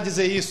convidar a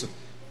dizer isso,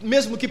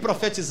 mesmo que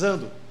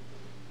profetizando: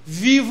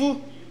 vivo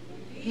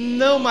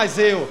não mais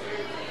eu,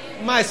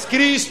 mas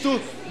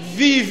Cristo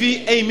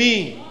vive em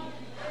mim.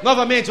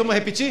 Novamente, vamos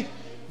repetir?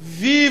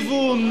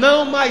 Vivo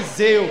não mais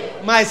eu,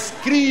 mas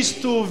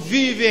Cristo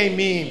vive em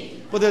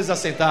mim. Podemos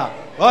assentar.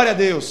 Glória a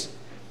Deus.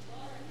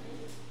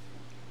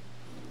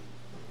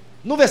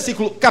 No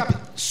versículo,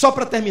 só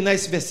para terminar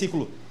esse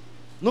versículo,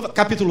 no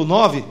capítulo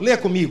 9, leia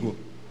comigo,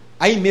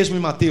 aí mesmo em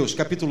Mateus,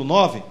 capítulo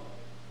 9,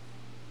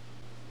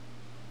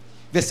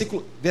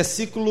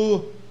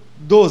 versículo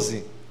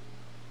 12.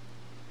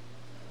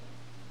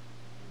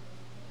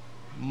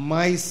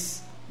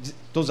 Mas,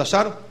 todos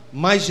acharam?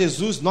 Mas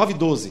Jesus,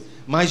 9:12.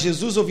 Mas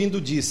Jesus, ouvindo,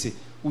 disse: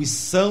 os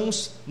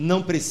sãos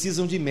não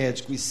precisam de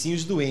médico, e sim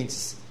os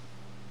doentes.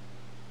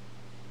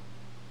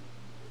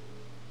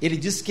 Ele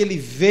disse que ele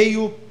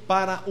veio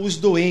para os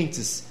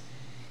doentes.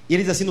 E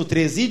ele diz assim no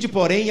 13: ide,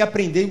 porém, e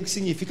aprendei o que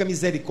significa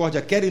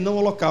misericórdia, quero e não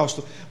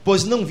holocausto,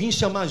 pois não vim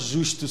chamar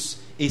justos,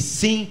 e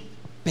sim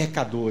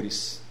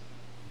pecadores.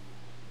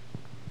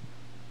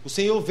 O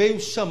Senhor veio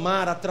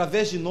chamar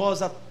através de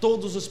nós a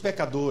todos os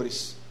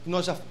pecadores.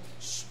 Nós já,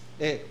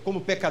 como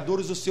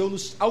pecadores, o Senhor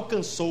nos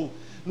alcançou,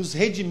 nos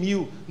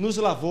redimiu, nos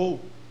lavou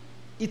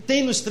e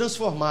tem nos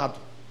transformado.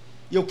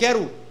 E eu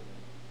quero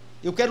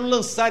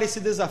lançar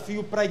esse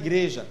desafio para a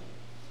igreja,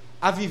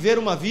 a viver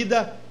uma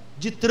vida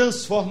de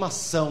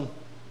transformação,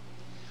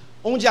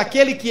 onde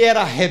aquele que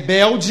era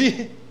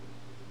rebelde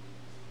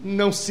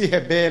não se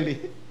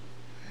rebele,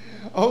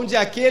 onde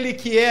aquele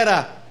que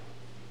era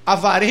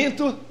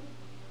avarento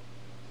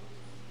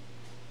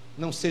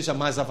não seja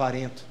mais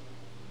avarento,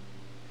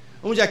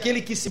 onde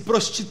aquele que se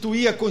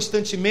prostituía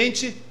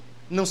constantemente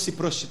não se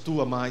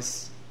prostitua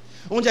mais,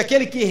 onde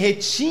aquele que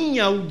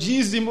retinha o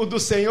dízimo do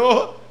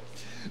Senhor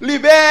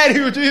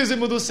libere o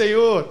dízimo do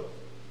Senhor.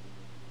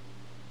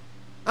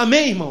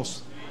 Amém,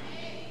 irmãos?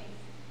 Amém.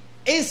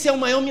 Esse é o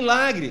maior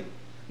milagre.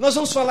 Nós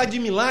vamos falar de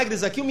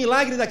milagres aqui. O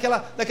milagre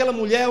daquela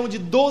mulher onde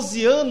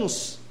 12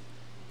 anos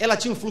ela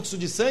tinha um fluxo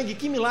de sangue.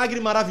 Que milagre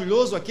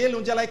maravilhoso aquele,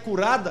 onde ela é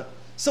curada.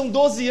 São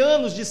 12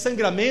 anos de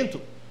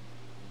sangramento.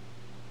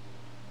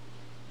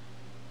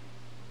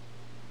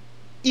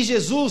 E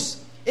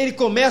Jesus, ele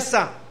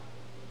começa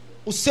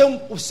o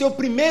seu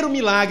primeiro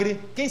milagre.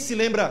 Quem se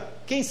lembra,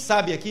 quem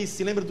sabe aqui,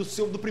 se lembra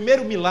do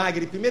primeiro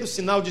milagre, primeiro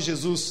sinal de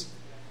Jesus?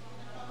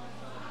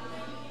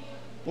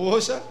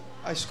 Poxa,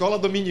 a escola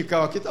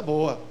dominical aqui tá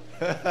boa.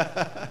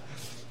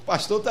 O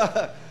pastor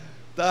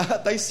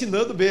tá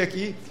ensinando bem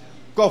aqui.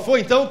 Qual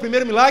foi então o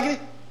primeiro milagre?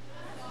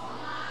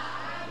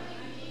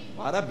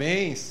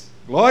 Parabéns,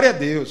 glória a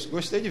Deus,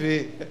 gostei de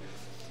ver.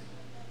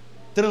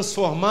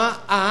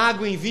 Transformar a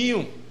água em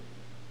vinho.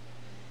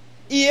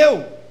 E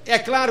é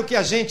claro que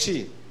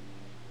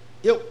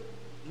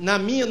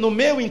no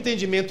meu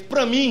entendimento,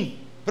 para mim,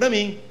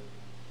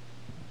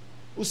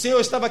 o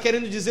Senhor estava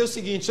querendo dizer o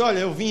seguinte: olha,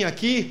 eu vim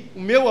aqui, o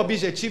meu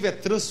objetivo é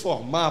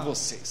transformar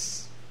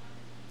vocês,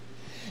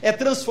 é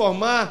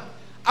transformar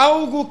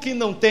algo que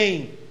não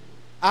tem.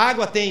 A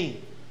água tem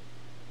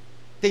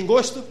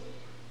gosto?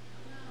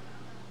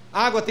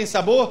 A água tem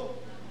sabor?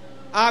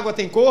 A água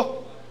tem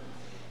cor?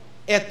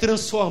 É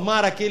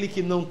transformar aquele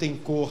que não tem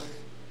cor,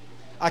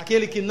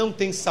 aquele que não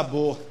tem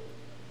sabor,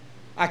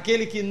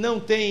 aquele que não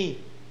tem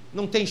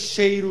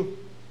cheiro,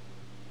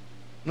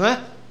 não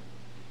é?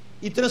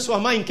 E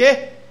transformar em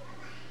quê?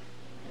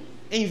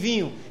 Em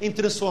vinho. Em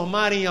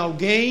transformar em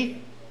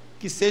alguém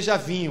que seja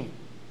vinho,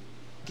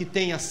 que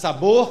tenha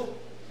sabor,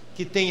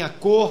 que tenha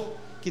cor,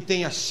 que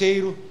tenha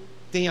cheiro,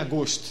 tenha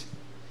gosto.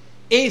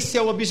 Esse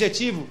é o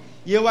objetivo.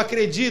 E eu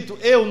acredito,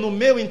 no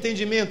meu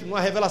entendimento, uma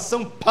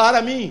revelação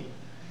para mim,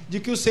 de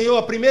que o Senhor,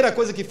 a primeira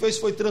coisa que fez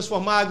foi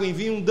transformar água em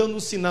vinho, dando um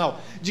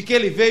sinal de que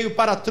Ele veio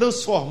para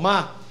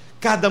transformar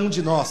cada um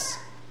de nós.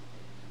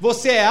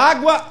 Você é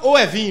água ou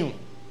é vinho?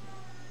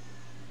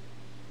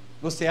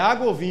 Você é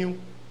água ou vinho?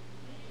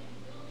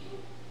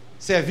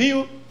 Você é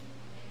vinho?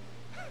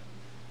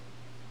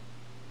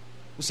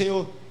 O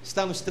Senhor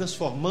está nos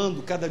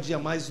transformando cada dia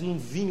mais num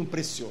vinho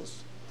precioso.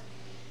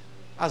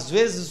 Às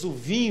vezes o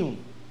vinho,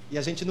 e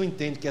a gente não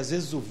entende que às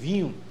vezes o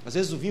vinho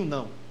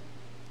não,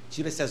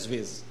 tira esse às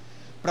vezes.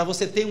 Para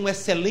você ter um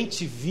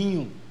excelente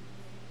vinho,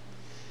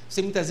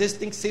 você muitas vezes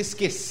tem que ser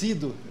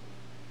esquecido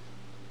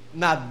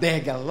na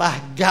adega,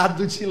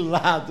 largado de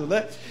lado,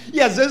 né?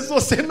 E às vezes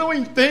você não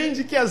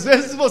entende que às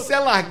vezes você é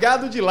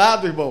largado de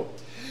lado, irmão.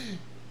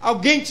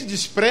 Alguém te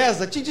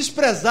despreza, te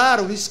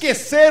desprezaram,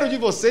 esqueceram de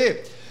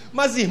você.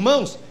 Mas,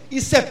 irmãos,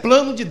 isso é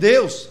plano de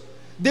Deus.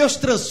 Deus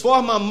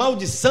transforma a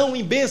maldição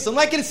em bênção.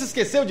 Não é que Ele se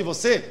esqueceu de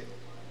você.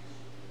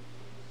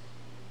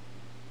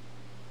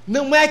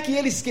 Não é que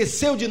Ele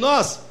esqueceu de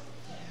nós.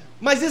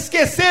 Mas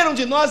esqueceram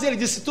de nós e Ele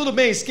disse, tudo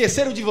bem,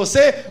 esqueceram de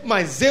você,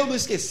 mas eu não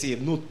esqueci.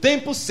 No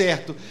tempo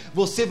certo,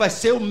 você vai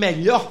ser o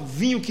melhor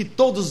vinho que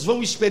todos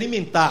vão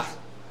experimentar.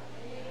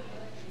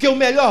 Porque o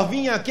melhor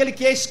vinho é aquele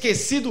que é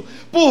esquecido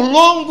por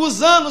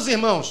longos anos,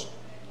 irmãos.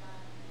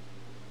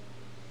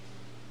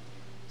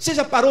 Você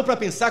já parou para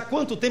pensar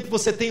quanto tempo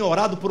você tem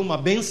orado por uma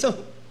bênção?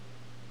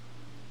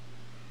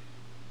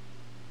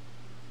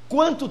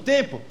 Quanto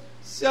tempo?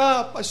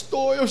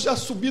 Pastor, eu já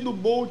subi no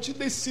monte,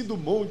 desci do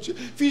monte,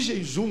 fiz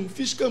jejum,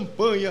 fiz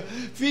campanha,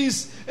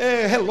 fiz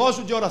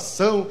relógio de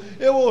oração,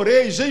 eu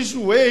orei,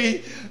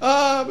 jejuei,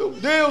 meu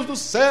Deus do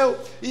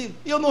céu, e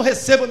eu não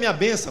recebo a minha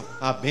bênção.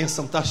 A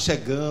bênção está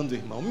chegando,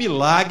 irmão, o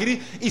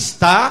milagre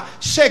está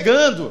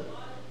chegando.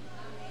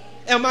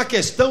 É uma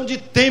questão de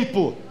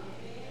tempo,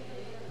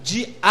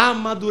 de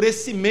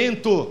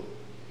amadurecimento.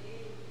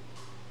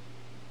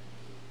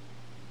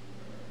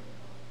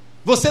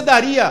 Você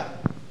daria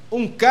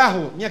um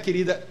carro, minha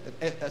querida,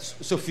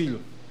 o seu filho,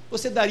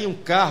 você daria um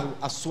carro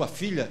à sua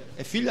filha?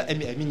 É filha? É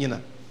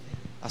menina?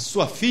 A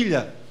sua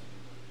filha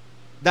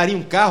daria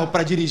um carro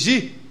para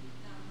dirigir?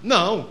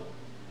 Não,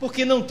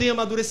 porque não tem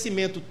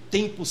amadurecimento. O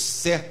tempo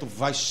certo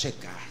vai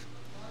chegar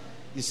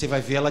e você vai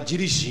ver ela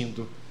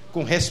dirigindo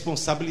com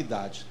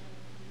responsabilidade.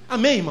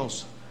 Amém,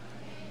 irmãos?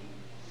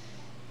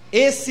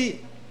 Esse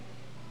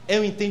é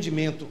o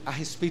entendimento a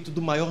respeito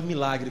do maior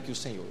milagre que o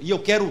Senhor. E eu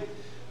quero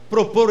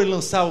propor e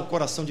lançar ao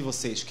coração de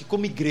vocês, que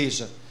como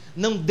igreja,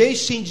 não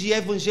deixem de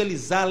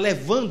evangelizar,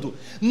 levando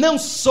não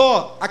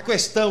só a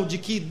questão de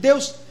que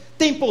Deus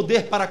tem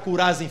poder para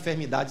curar as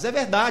enfermidades, é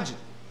verdade.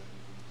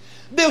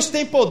 Deus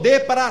tem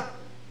poder para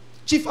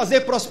te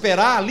fazer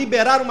prosperar,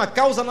 liberar uma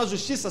causa na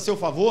justiça a seu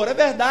favor, é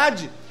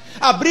verdade.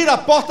 Abrir a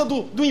porta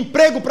do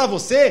emprego para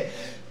você,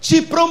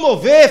 te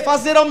promover,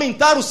 fazer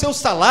aumentar o seu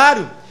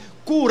salário,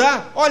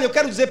 curar. Olha, eu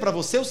quero dizer para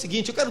você o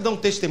seguinte, eu quero dar um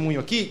testemunho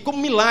aqui, como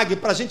milagre,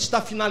 para a gente estar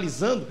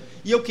finalizando,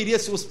 e eu queria,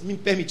 se você me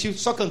permitir,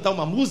 só cantar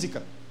uma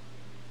música.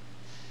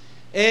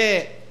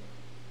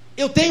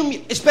 Eu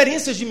tenho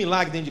experiências de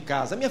milagre dentro de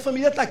casa, a minha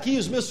família está aqui,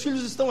 os meus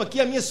filhos estão aqui,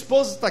 a minha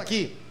esposa está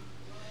aqui.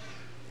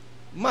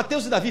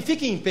 Mateus e Davi,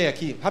 fiquem em pé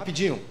aqui,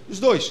 rapidinho, os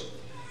dois,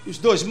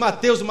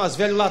 Mateus, o mais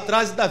velho lá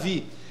atrás, e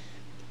Davi.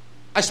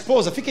 A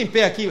esposa, fica em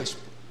pé aqui.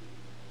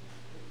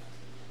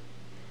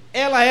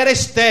 Ela era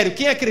estéril.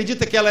 Quem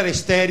acredita que ela era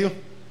estéril?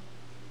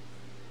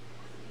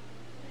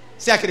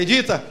 Você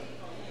acredita?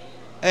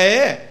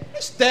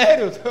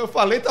 Estéril. Eu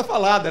falei, está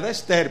falado, era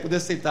estéril, poder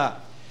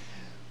aceitar.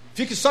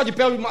 Fique só de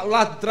pé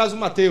lá atrás do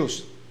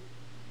Mateus.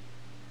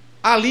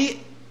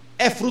 Ali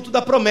é fruto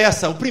da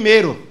promessa, o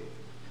primeiro.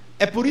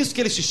 É por isso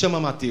que ele se chama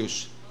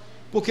Mateus.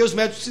 Porque os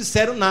médicos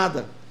disseram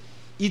nada.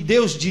 E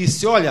Deus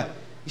disse, olha,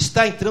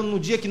 está entrando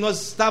no dia que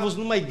nós estávamos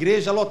numa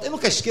igreja lotada. Eu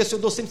nunca esqueço, eu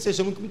dou sempre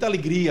testemunho com muita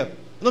alegria.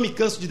 Eu não me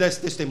canso de dar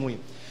esse testemunho.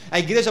 A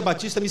Igreja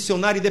Batista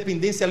Missionária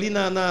Independência ali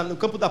no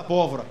Campo da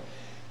Pólvora.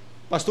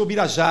 Pastor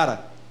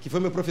Birajara, que foi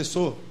meu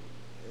professor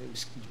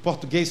de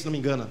português, se não me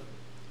engano.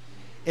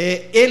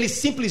 Ele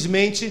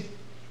simplesmente,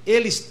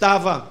 ele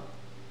estava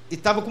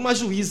com uma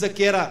juíza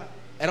que era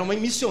uma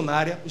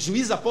missionária,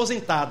 juíza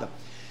aposentada.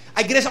 A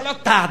igreja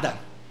lotada.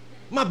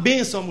 Uma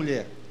bênção a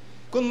mulher.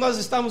 Quando nós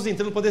estávamos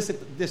entrando, poder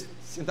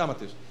sentar,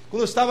 Mateus.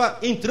 Quando eu estava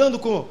entrando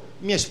com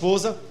minha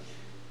esposa,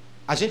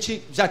 a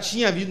gente já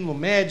tinha ido no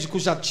médico,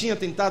 já tinha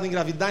tentado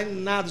engravidar e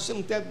nada. Você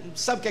não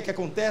sabe o que é que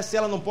acontece?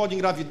 Ela não pode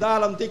engravidar,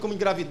 ela não tem como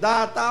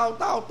engravidar,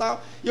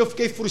 tal. E eu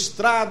fiquei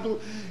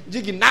frustrado,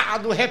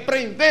 indignado,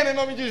 repreendendo em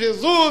nome de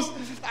Jesus.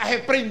 Está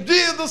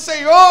repreendido,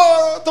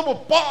 Senhor, tomo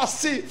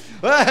posse,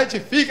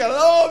 retifica,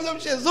 em nome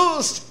de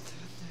Jesus.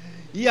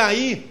 E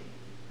aí,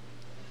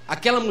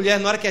 aquela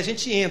mulher, na hora que a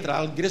gente entra,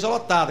 a igreja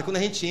lotada, quando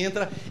a gente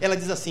entra, ela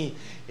diz assim: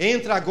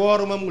 entra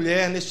agora uma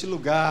mulher neste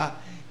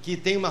lugar que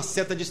tem uma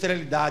seta de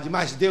esterilidade,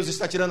 mas Deus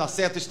está tirando a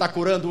seta, está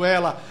curando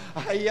ela.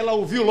 Aí ela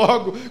ouviu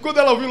logo, quando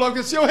ela ouviu logo,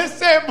 disse: eu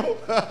recebo.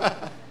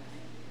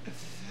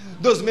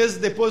 2 meses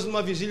depois,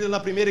 numa vigília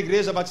na primeira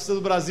igreja batista do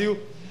Brasil,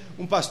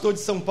 um pastor de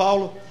São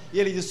Paulo, e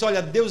ele disse: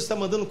 olha, Deus está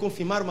mandando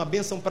confirmar uma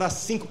bênção para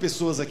 5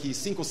 pessoas aqui,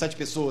 5 ou 7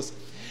 pessoas,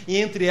 e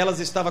entre elas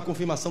estava a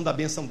confirmação da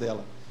bênção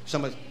dela.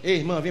 Chama: ei,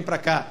 irmã, vem para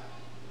cá.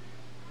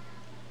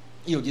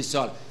 E eu disse: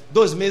 olha,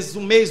 2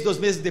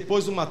 meses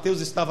depois, o Mateus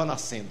estava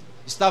nascendo.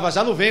 Estava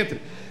já no ventre.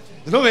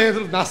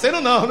 Nascendo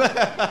não, né?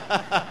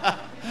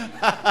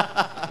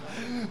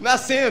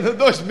 nascendo,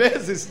 2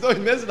 meses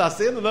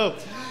nascendo, não,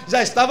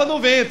 já estava no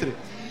ventre.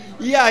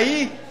 E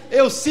aí,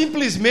 eu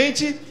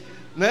simplesmente,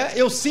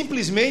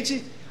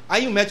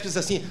 aí o médico disse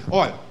assim,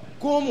 olha,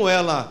 como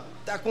ela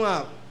está com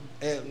a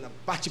na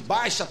parte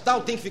baixa,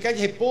 tal, tem que ficar de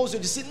repouso. Eu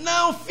disse,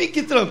 não,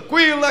 fique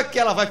tranquila, que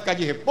ela vai ficar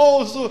de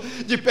repouso,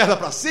 de perna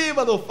para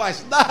cima, não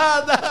faz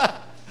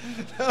nada.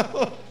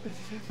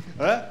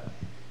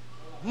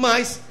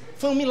 Mas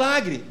foi um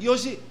milagre, e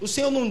hoje o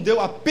Senhor não deu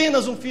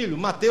apenas um filho,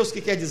 Mateus,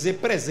 que quer dizer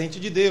presente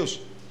de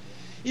Deus.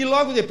 E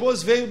logo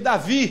depois veio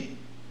Davi,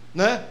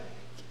 né?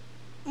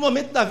 No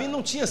momento Davi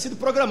não tinha sido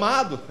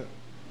programado,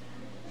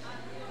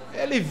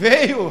 ele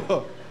veio,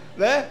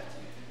 né?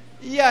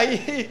 E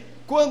aí,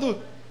 quando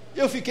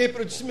eu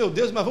disse, meu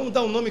Deus, mas vamos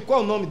dar um nome, qual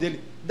é o nome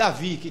dele?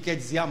 Davi, que quer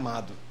dizer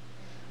amado.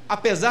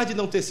 Apesar de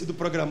não ter sido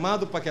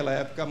programado para aquela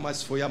época,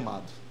 mas foi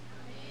amado,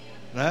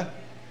 né?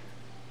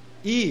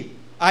 E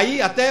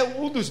aí até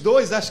um dos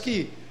dois, acho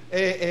que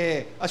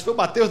foi o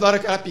Mateus, na hora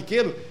que era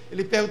pequeno,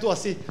 ele perguntou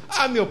assim,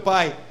 meu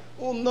pai,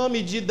 o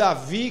nome de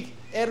Davi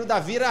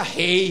era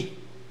rei.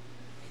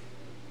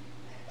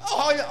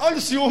 Olha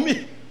o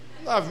ciúme,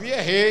 Davi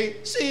é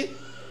rei, sim.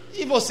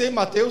 E você,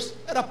 Mateus,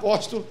 era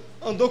apóstolo,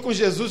 andou com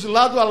Jesus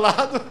lado a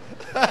lado,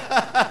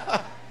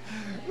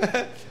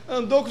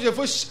 andou com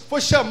Jesus,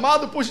 foi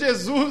chamado por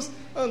Jesus,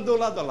 andou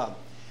lado a lado.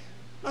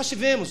 Nós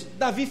tivemos,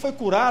 Davi foi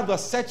curado há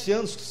 7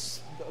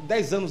 anos,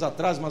 10 anos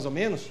atrás mais ou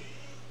menos,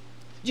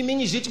 de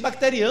meningite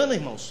bacteriana,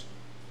 irmãos.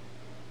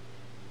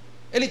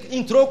 Ele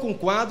entrou com um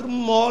quadro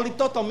mole,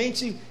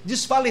 totalmente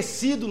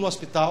desfalecido no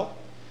hospital,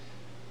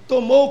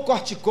 tomou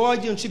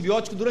corticoide e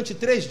antibiótico durante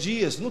 3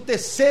 dias, no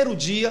 3º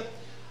dia,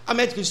 a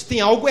médica disse,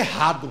 tem algo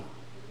errado.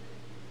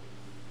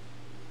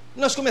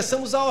 Nós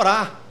começamos a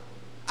orar,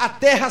 a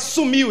terra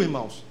sumiu,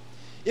 irmãos,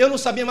 eu não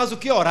sabia mais o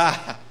que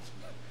orar,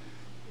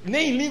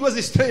 nem em línguas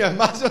estranhas,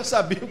 mas eu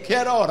sabia o que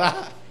era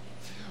orar,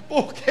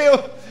 porque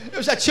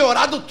eu já tinha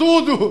orado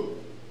tudo.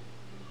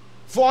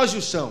 Foge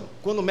o chão,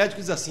 quando o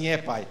médico diz assim,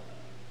 pai,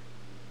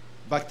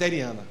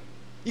 bacteriana,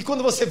 e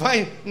quando você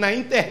vai na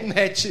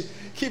internet,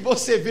 que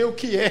você vê o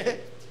que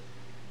é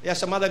a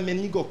chamada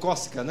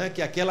meningocócica, né?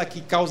 Que é aquela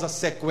que causa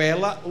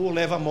sequela ou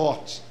leva à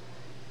morte.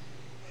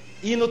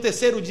 E no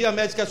 3º dia, a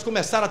médica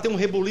começaram a ter um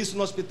rebuliço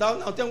no hospital.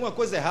 Não, tem alguma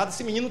coisa errada,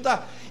 esse menino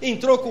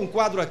entrou com um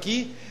quadro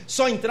aqui,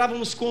 só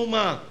entrávamos com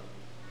uma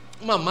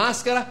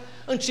máscara,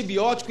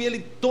 antibiótico, e ele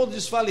todo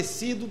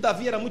desfalecido.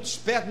 Davi era muito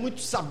esperto, muito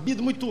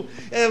sabido, muito,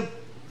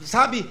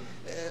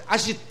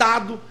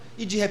 agitado,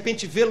 e de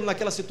repente vê-lo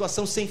naquela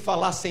situação, sem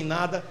falar, sem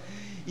nada.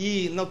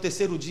 E no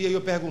 3º dia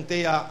eu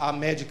perguntei à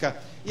médica,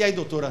 e aí,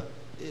 doutora,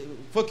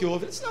 foi o que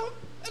houve? Ele disse, não,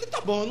 ele tá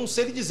bom, eu não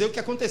sei lhe dizer o que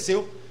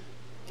aconteceu.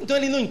 Então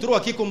ele não entrou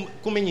aqui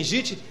com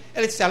meningite?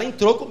 Ela disse, ele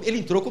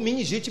entrou com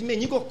meningite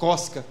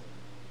meningocócica.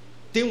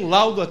 Tem um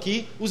laudo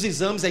aqui, os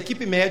exames, a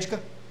equipe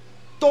médica,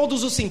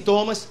 todos os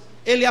sintomas,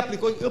 ele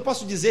aplicou. Eu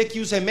posso dizer que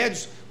os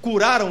remédios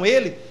curaram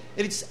ele?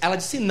 Ela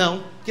disse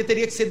não, porque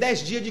teria que ser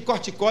 10 dias de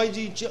corticoide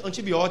e de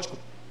antibiótico.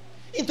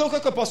 Então o que é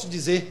que eu posso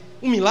dizer?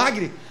 Um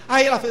milagre?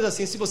 Aí ela fez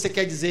assim, se você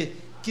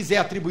quiser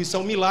atribuir isso a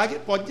um milagre,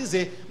 pode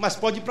dizer, mas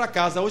pode ir para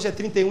casa, hoje é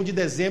 31 de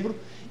dezembro,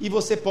 e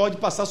você pode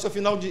passar o seu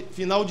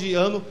final de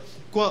ano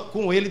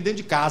com ele dentro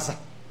de casa,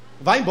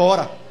 vai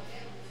embora.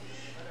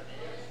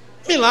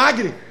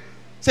 Milagre,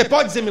 você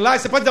pode dizer milagre,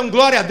 você pode dar um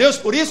glória a Deus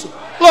por isso?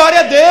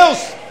 Glória a Deus,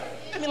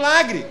 é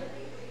milagre.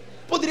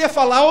 Poderia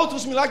falar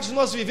outros milagres que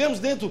nós vivemos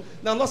dentro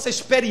da nossa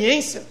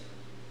experiência,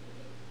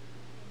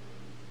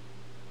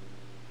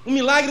 um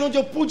milagre onde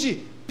eu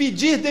pude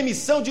pedir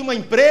demissão de uma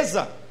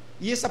empresa,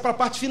 e isso é para a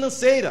parte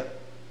financeira,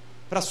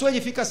 para a sua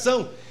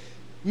edificação,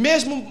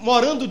 mesmo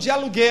morando de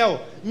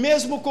aluguel,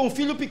 mesmo com um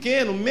filho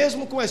pequeno,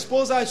 mesmo com a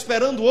esposa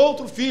esperando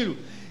outro filho,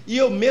 e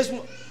eu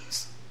mesmo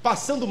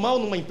passando mal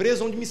numa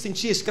empresa onde me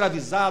sentia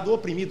escravizado,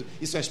 oprimido.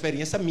 Isso é uma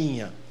experiência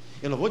minha,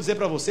 eu não vou dizer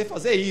para você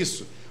fazer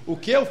isso. O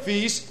que eu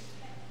fiz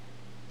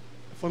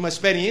foi uma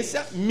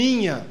experiência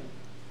minha,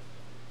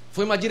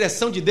 foi uma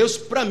direção de Deus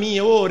para mim.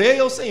 Eu orei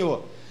ao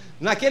Senhor.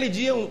 Naquele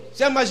dia,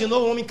 você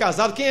imaginou um homem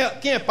casado?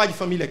 Quem é pai de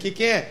família aqui?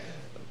 Quem é?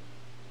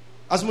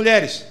 As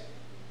mulheres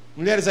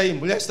aí,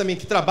 mulheres também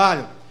que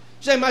trabalham.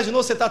 Já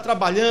imaginou você estar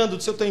trabalhando,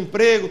 do seu teu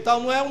emprego, tal?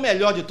 Não é o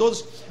melhor de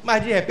todos,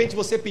 mas de repente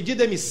você pedir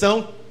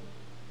demissão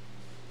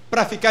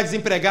para ficar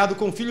desempregado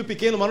com um filho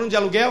pequeno, morando de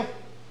aluguel,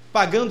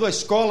 pagando a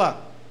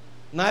escola,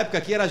 na época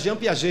aqui era Jean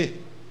Piaget.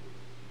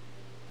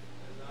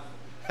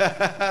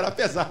 Era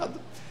pesado,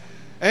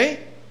 hein?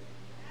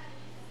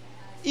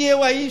 E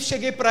eu aí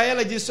cheguei para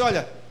ela e disse,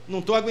 olha, não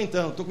estou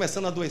aguentando, estou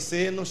começando a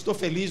adoecer, não estou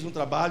feliz no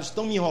trabalho,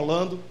 estão me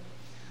enrolando,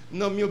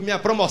 minha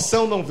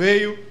promoção não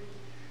veio,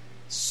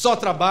 só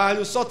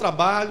trabalho,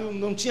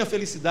 não tinha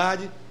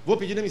felicidade, vou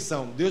pedir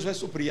demissão, Deus vai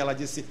suprir. Ela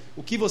disse,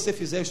 o que você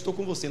fizer, eu estou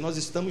com você, nós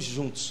estamos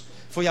juntos.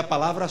 Foi a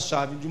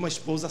palavra-chave de uma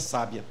esposa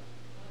sábia.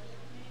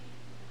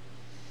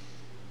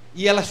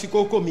 E ela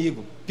ficou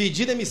comigo,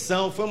 pedi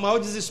demissão, foi o maior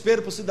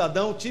desespero para o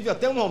cidadão, tive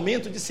até um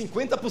aumento de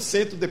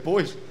 50%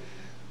 depois.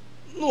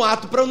 No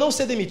ato, para eu não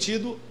ser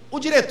demitido, o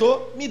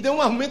diretor me deu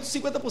um aumento de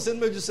 50%,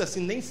 mas eu disse assim,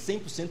 nem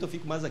 100% eu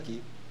fico mais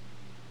aqui.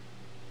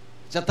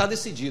 Já está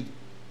decidido.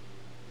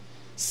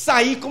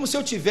 Saí como se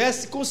eu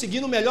tivesse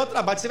conseguindo o melhor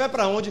trabalho. Você vai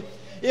para onde?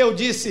 Eu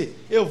disse,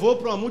 eu vou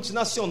para uma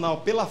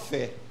multinacional pela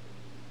fé.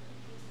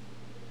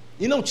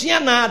 E não tinha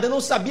nada, eu não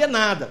sabia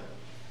nada.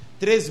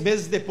 3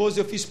 meses depois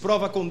eu fiz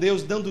prova com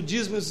Deus, dando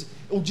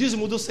o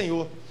dízimo do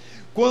Senhor.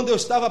 Quando eu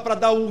estava para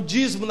dar o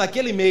dízimo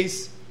naquele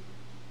mês,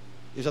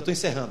 eu já estou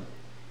encerrando,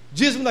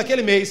 dízimo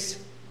naquele mês,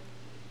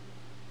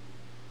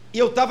 e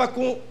eu estava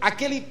com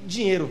aquele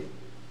dinheiro,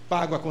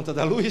 pago a conta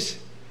da luz,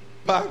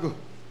 pago,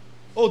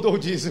 ou dou o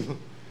dízimo.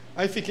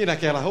 Aí fiquei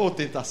naquela, ou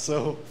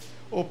tentação,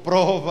 ou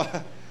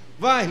prova,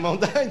 vai irmão,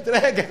 dá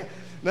entrega,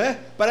 né?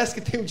 Parece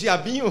que tem um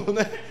diabinho,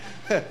 né?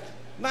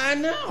 Mas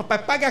não,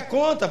 rapaz, paga a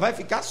conta, vai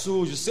ficar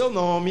sujo, seu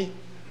nome,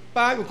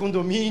 paga o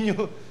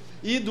condomínio,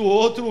 e do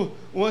outro,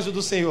 o anjo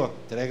do Senhor,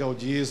 entrega o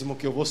dízimo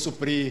que eu vou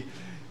suprir,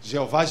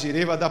 Jeová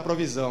Jireh vai dar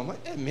provisão. Mas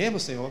é mesmo,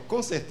 Senhor,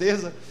 com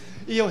certeza.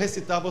 E eu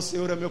recitava, o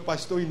Senhor é meu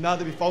pastor e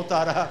nada me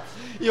faltará.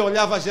 E eu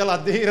olhava a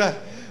geladeira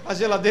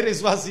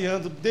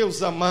esvaziando,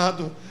 Deus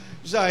amado,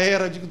 já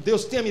era, digo,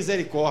 Deus tenha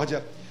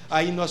misericórdia.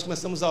 Aí nós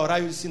começamos a orar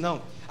e eu disse,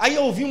 não. Aí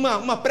eu ouvi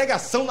uma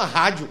pregação na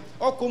rádio,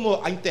 olha como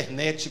a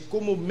internet,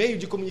 como meio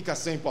de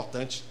comunicação é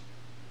importante.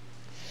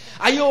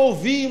 Aí eu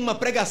ouvi uma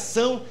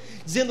pregação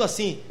dizendo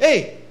assim,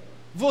 ei,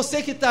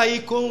 você que está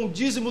aí com o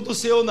dízimo do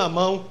Senhor na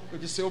mão. Eu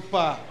disse,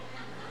 opa,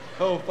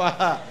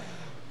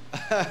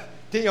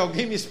 tem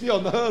alguém me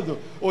espionando.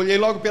 Olhei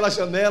logo pela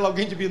janela,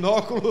 alguém de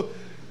binóculo,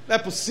 não é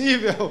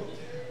possível,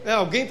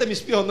 alguém está me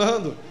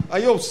espionando.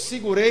 Aí eu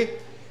segurei.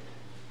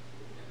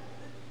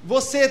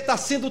 Você está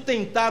sendo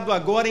tentado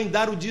agora em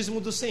dar o dízimo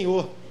do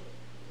Senhor.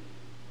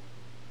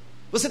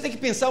 Você tem que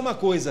pensar uma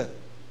coisa,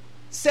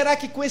 será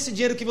que com esse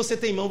dinheiro que você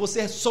tem em mão,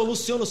 você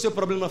soluciona o seu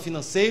problema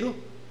financeiro?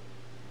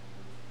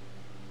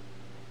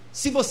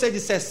 Se você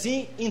disser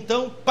sim,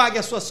 então pague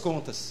as suas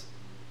contas.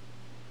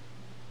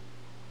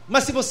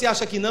 Mas se você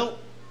acha que não,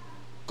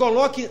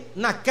 coloque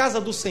na casa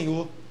do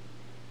Senhor,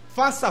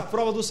 faça a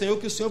prova do Senhor,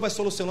 que o Senhor vai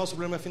solucionar o seu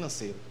problema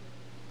financeiro.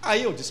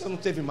 Aí eu disse, eu não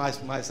teve mais.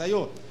 Aí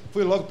eu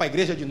fui logo para a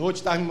igreja de noite,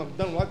 estava me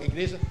mandando logo para a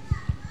igreja,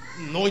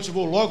 noite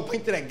vou logo para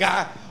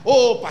entregar.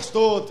 Ô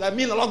pastor,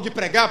 termina logo de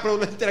pregar, para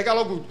eu entregar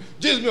logo,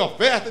 diz minha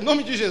oferta, em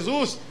nome de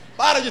Jesus,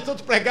 para de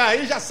tanto pregar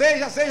aí, já sei,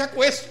 já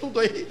conheço tudo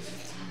aí.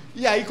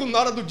 E aí, na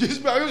hora do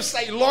dízimo, eu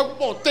saí logo,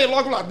 botei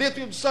logo lá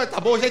dentro, e eu disse, tá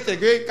bom, já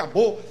entreguei,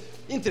 acabou,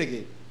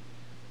 entreguei.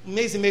 1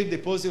 mês e meio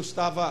depois,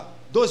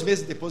 2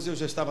 meses depois, eu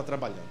já estava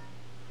trabalhando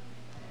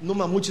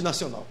numa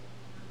multinacional,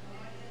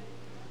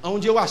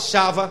 onde eu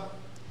achava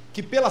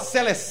que pela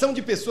seleção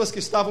de pessoas que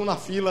estavam na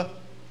fila,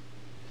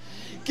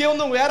 que eu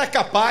não era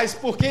capaz,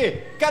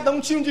 porque cada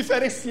um tinha um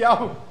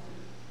diferencial.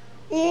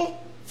 Um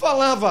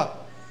falava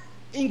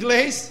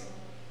inglês,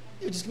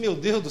 eu disse, meu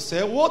Deus do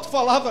céu. O outro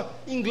falava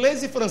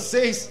inglês e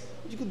francês,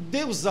 eu digo,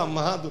 Deus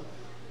amado.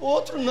 O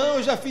outro não,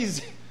 eu já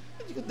fiz.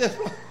 Eu digo, Deus,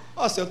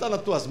 ó Senhor, está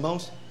nas tuas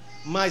mãos,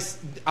 mas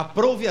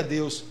aprove a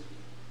Deus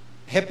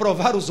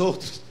reprovar os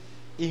outros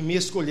e me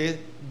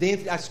escolher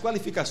dentre as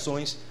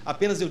qualificações.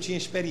 Apenas eu tinha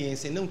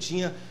experiência e não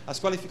tinha as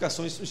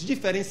qualificações, os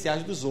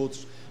diferenciais dos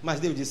outros, mas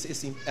Deus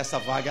disse, essa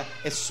vaga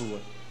é sua,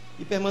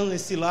 e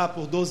permaneci lá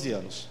por 12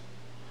 anos.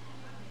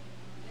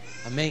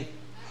 Amém?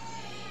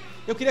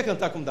 Eu queria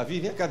cantar como Davi.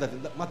 Vem cá, Davi.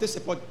 Mateus, você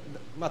pode...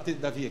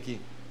 Davi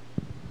aqui,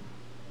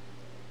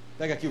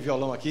 pega aqui o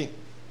violão aqui,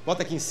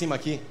 bota aqui em cima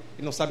aqui,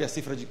 ele não sabe a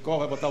cifra de cor,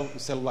 vai botar o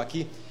celular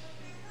aqui,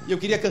 e eu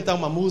queria cantar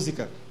uma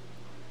música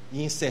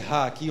e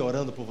encerrar aqui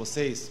orando por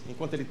vocês.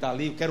 Enquanto ele está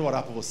ali, eu quero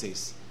orar por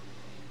vocês.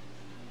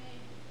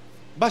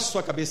 Baixe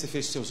sua cabeça e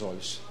feche seus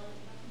olhos.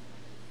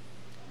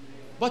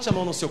 Bote a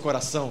mão no seu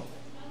coração.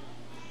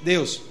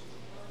 Deus,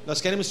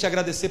 nós queremos te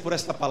agradecer por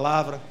esta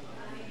palavra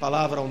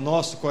ao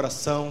nosso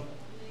coração,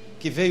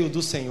 que veio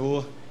do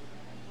Senhor.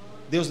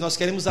 Deus, nós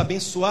queremos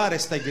abençoar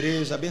esta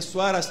igreja,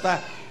 abençoar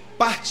esta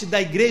parte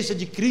da igreja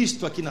de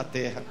Cristo aqui na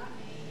terra,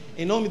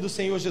 em nome do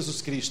Senhor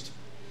Jesus Cristo.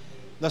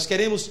 Nós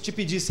queremos te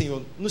pedir,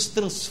 Senhor, nos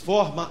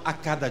transforma a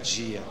cada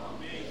dia.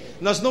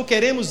 Nós não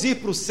queremos ir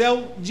para o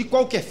céu de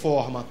qualquer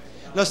forma,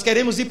 nós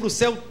queremos ir para o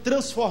céu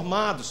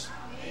transformados,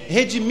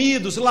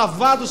 redimidos,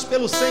 lavados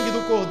pelo sangue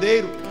do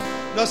Cordeiro.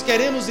 Nós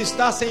queremos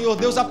estar, Senhor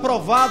Deus,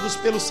 aprovados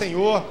pelo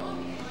Senhor.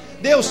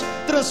 Deus,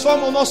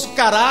 transforma o nosso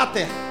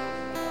caráter,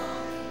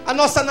 a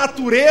nossa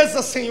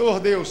natureza, Senhor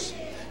Deus.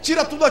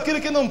 Tira tudo aquilo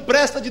que não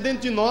presta de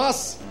dentro de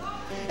nós,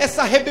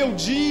 essa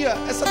rebeldia,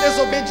 essa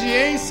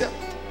desobediência,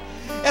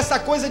 essa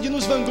coisa de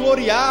nos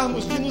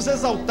vangloriarmos, de nos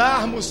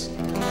exaltarmos.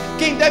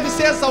 Quem deve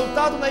ser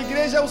exaltado na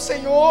igreja é o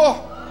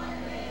Senhor.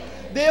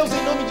 Deus,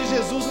 em nome de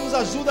Jesus, nos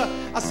ajuda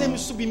a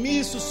sermos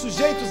submissos,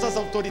 sujeitos às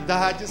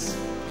autoridades.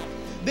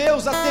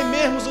 Deus, a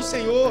temermos o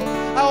Senhor,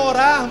 a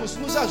orarmos,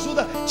 nos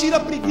ajuda, tira a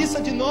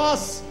preguiça de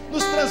nós,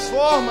 nos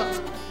transforma.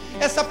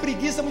 Essa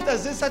preguiça,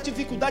 muitas vezes, essa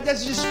dificuldade,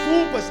 as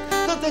desculpas,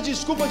 tantas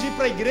desculpas de ir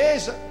para a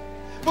igreja,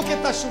 porque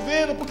está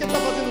chovendo, porque está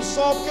fazendo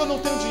sol, porque eu não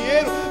tenho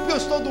dinheiro, porque eu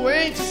estou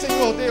doente,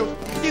 Senhor Deus,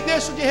 e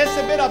deixo de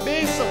receber a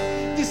bênção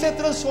de ser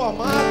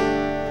transformado.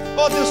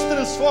 Ó Deus,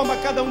 transforma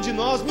cada um de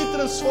nós, me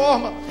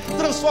transforma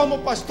o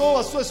pastor,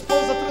 a sua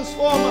esposa,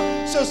 transforma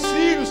seus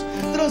filhos,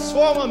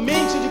 transforma a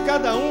mente de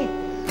cada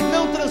um.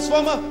 Não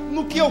transforma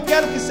no que eu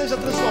quero que seja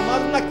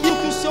transformado, naquilo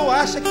que o Senhor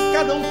acha que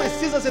cada um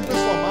precisa ser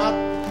transformado.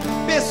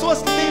 Pessoas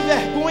que têm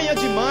vergonha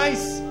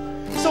demais,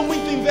 são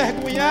muito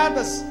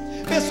envergonhadas,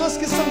 pessoas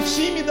que são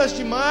tímidas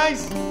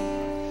demais.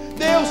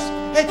 Deus,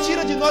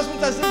 retira de nós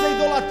muitas vezes a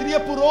idolatria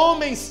por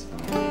homens.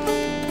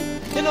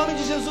 Em nome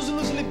de Jesus,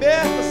 nos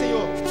liberta,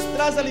 Senhor.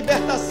 Traz a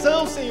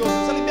libertação, Senhor,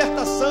 essa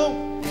libertação.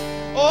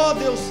 Ó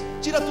Deus,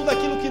 tira tudo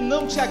aquilo que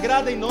não te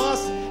agrada em nós,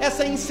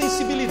 essa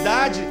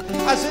insensibilidade.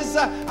 Às vezes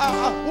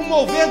o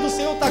mover do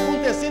Senhor está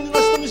acontecendo e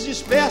nós estamos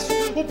dispersos.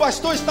 O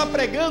pastor está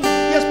pregando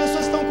e as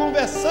pessoas estão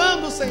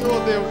conversando,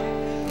 Senhor Deus.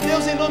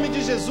 Deus, em nome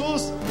de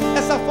Jesus,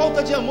 essa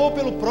falta de amor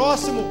pelo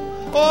próximo.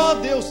 Ó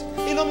Deus,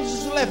 em nome de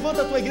Jesus,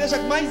 levanta a tua igreja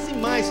mais e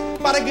mais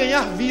para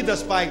ganhar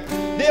vidas, Pai.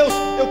 Deus,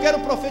 eu quero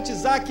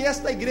profetizar que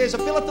esta igreja,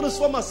 pela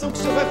transformação que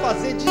o Senhor vai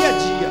fazer dia a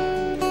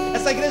dia,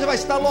 essa igreja vai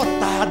estar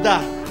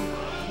lotada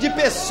de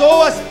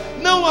pessoas,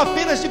 não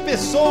apenas de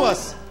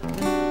pessoas.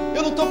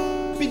 Eu não estou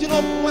pedindo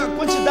uma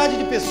quantidade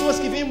de pessoas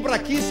que venham para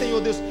aqui,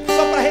 Senhor Deus,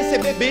 só para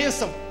receber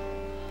bênção,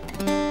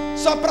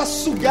 só para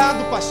sugar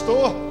do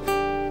pastor,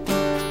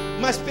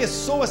 mas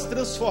pessoas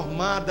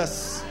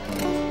transformadas,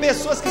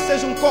 pessoas que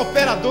sejam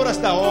cooperadoras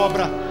da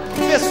obra,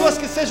 pessoas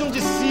que sejam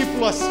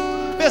discípulas,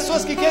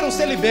 pessoas que queiram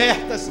ser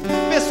libertas,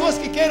 pessoas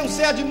que queiram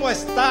ser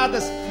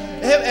admoestadas,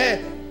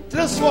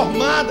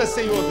 transformadas,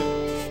 Senhor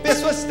Deus.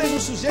 Pessoas que estejam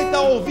sujeitas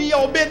a ouvir e a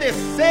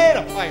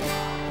obedecer, Pai.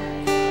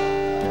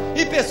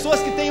 E pessoas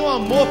que tenham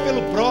amor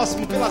pelo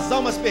próximo, pelas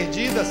almas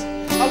perdidas,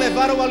 a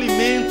levar o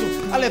alimento,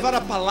 a levar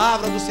a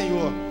palavra do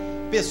Senhor.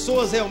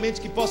 Pessoas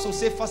realmente que possam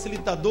ser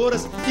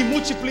facilitadoras e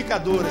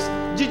multiplicadoras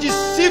de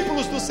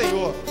discípulos do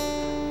Senhor.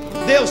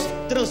 Deus,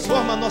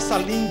 transforma a nossa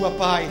língua,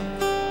 Pai.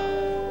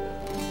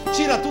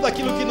 Tira tudo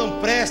aquilo que não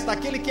presta,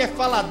 aquele que é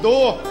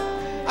falador,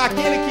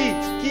 aquele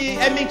que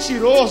é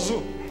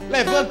mentiroso,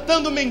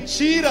 levantando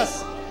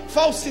mentiras,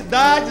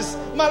 falsidades,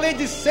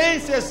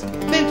 maledicências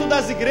dentro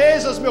das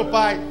igrejas, meu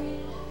Pai.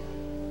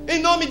 Em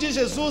nome de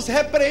Jesus,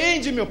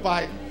 repreende, meu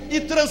Pai, e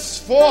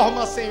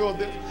transforma, Senhor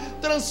Deus.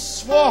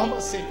 Transforma,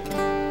 Senhor.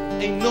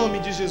 Em nome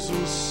de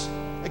Jesus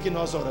é que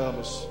nós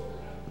oramos.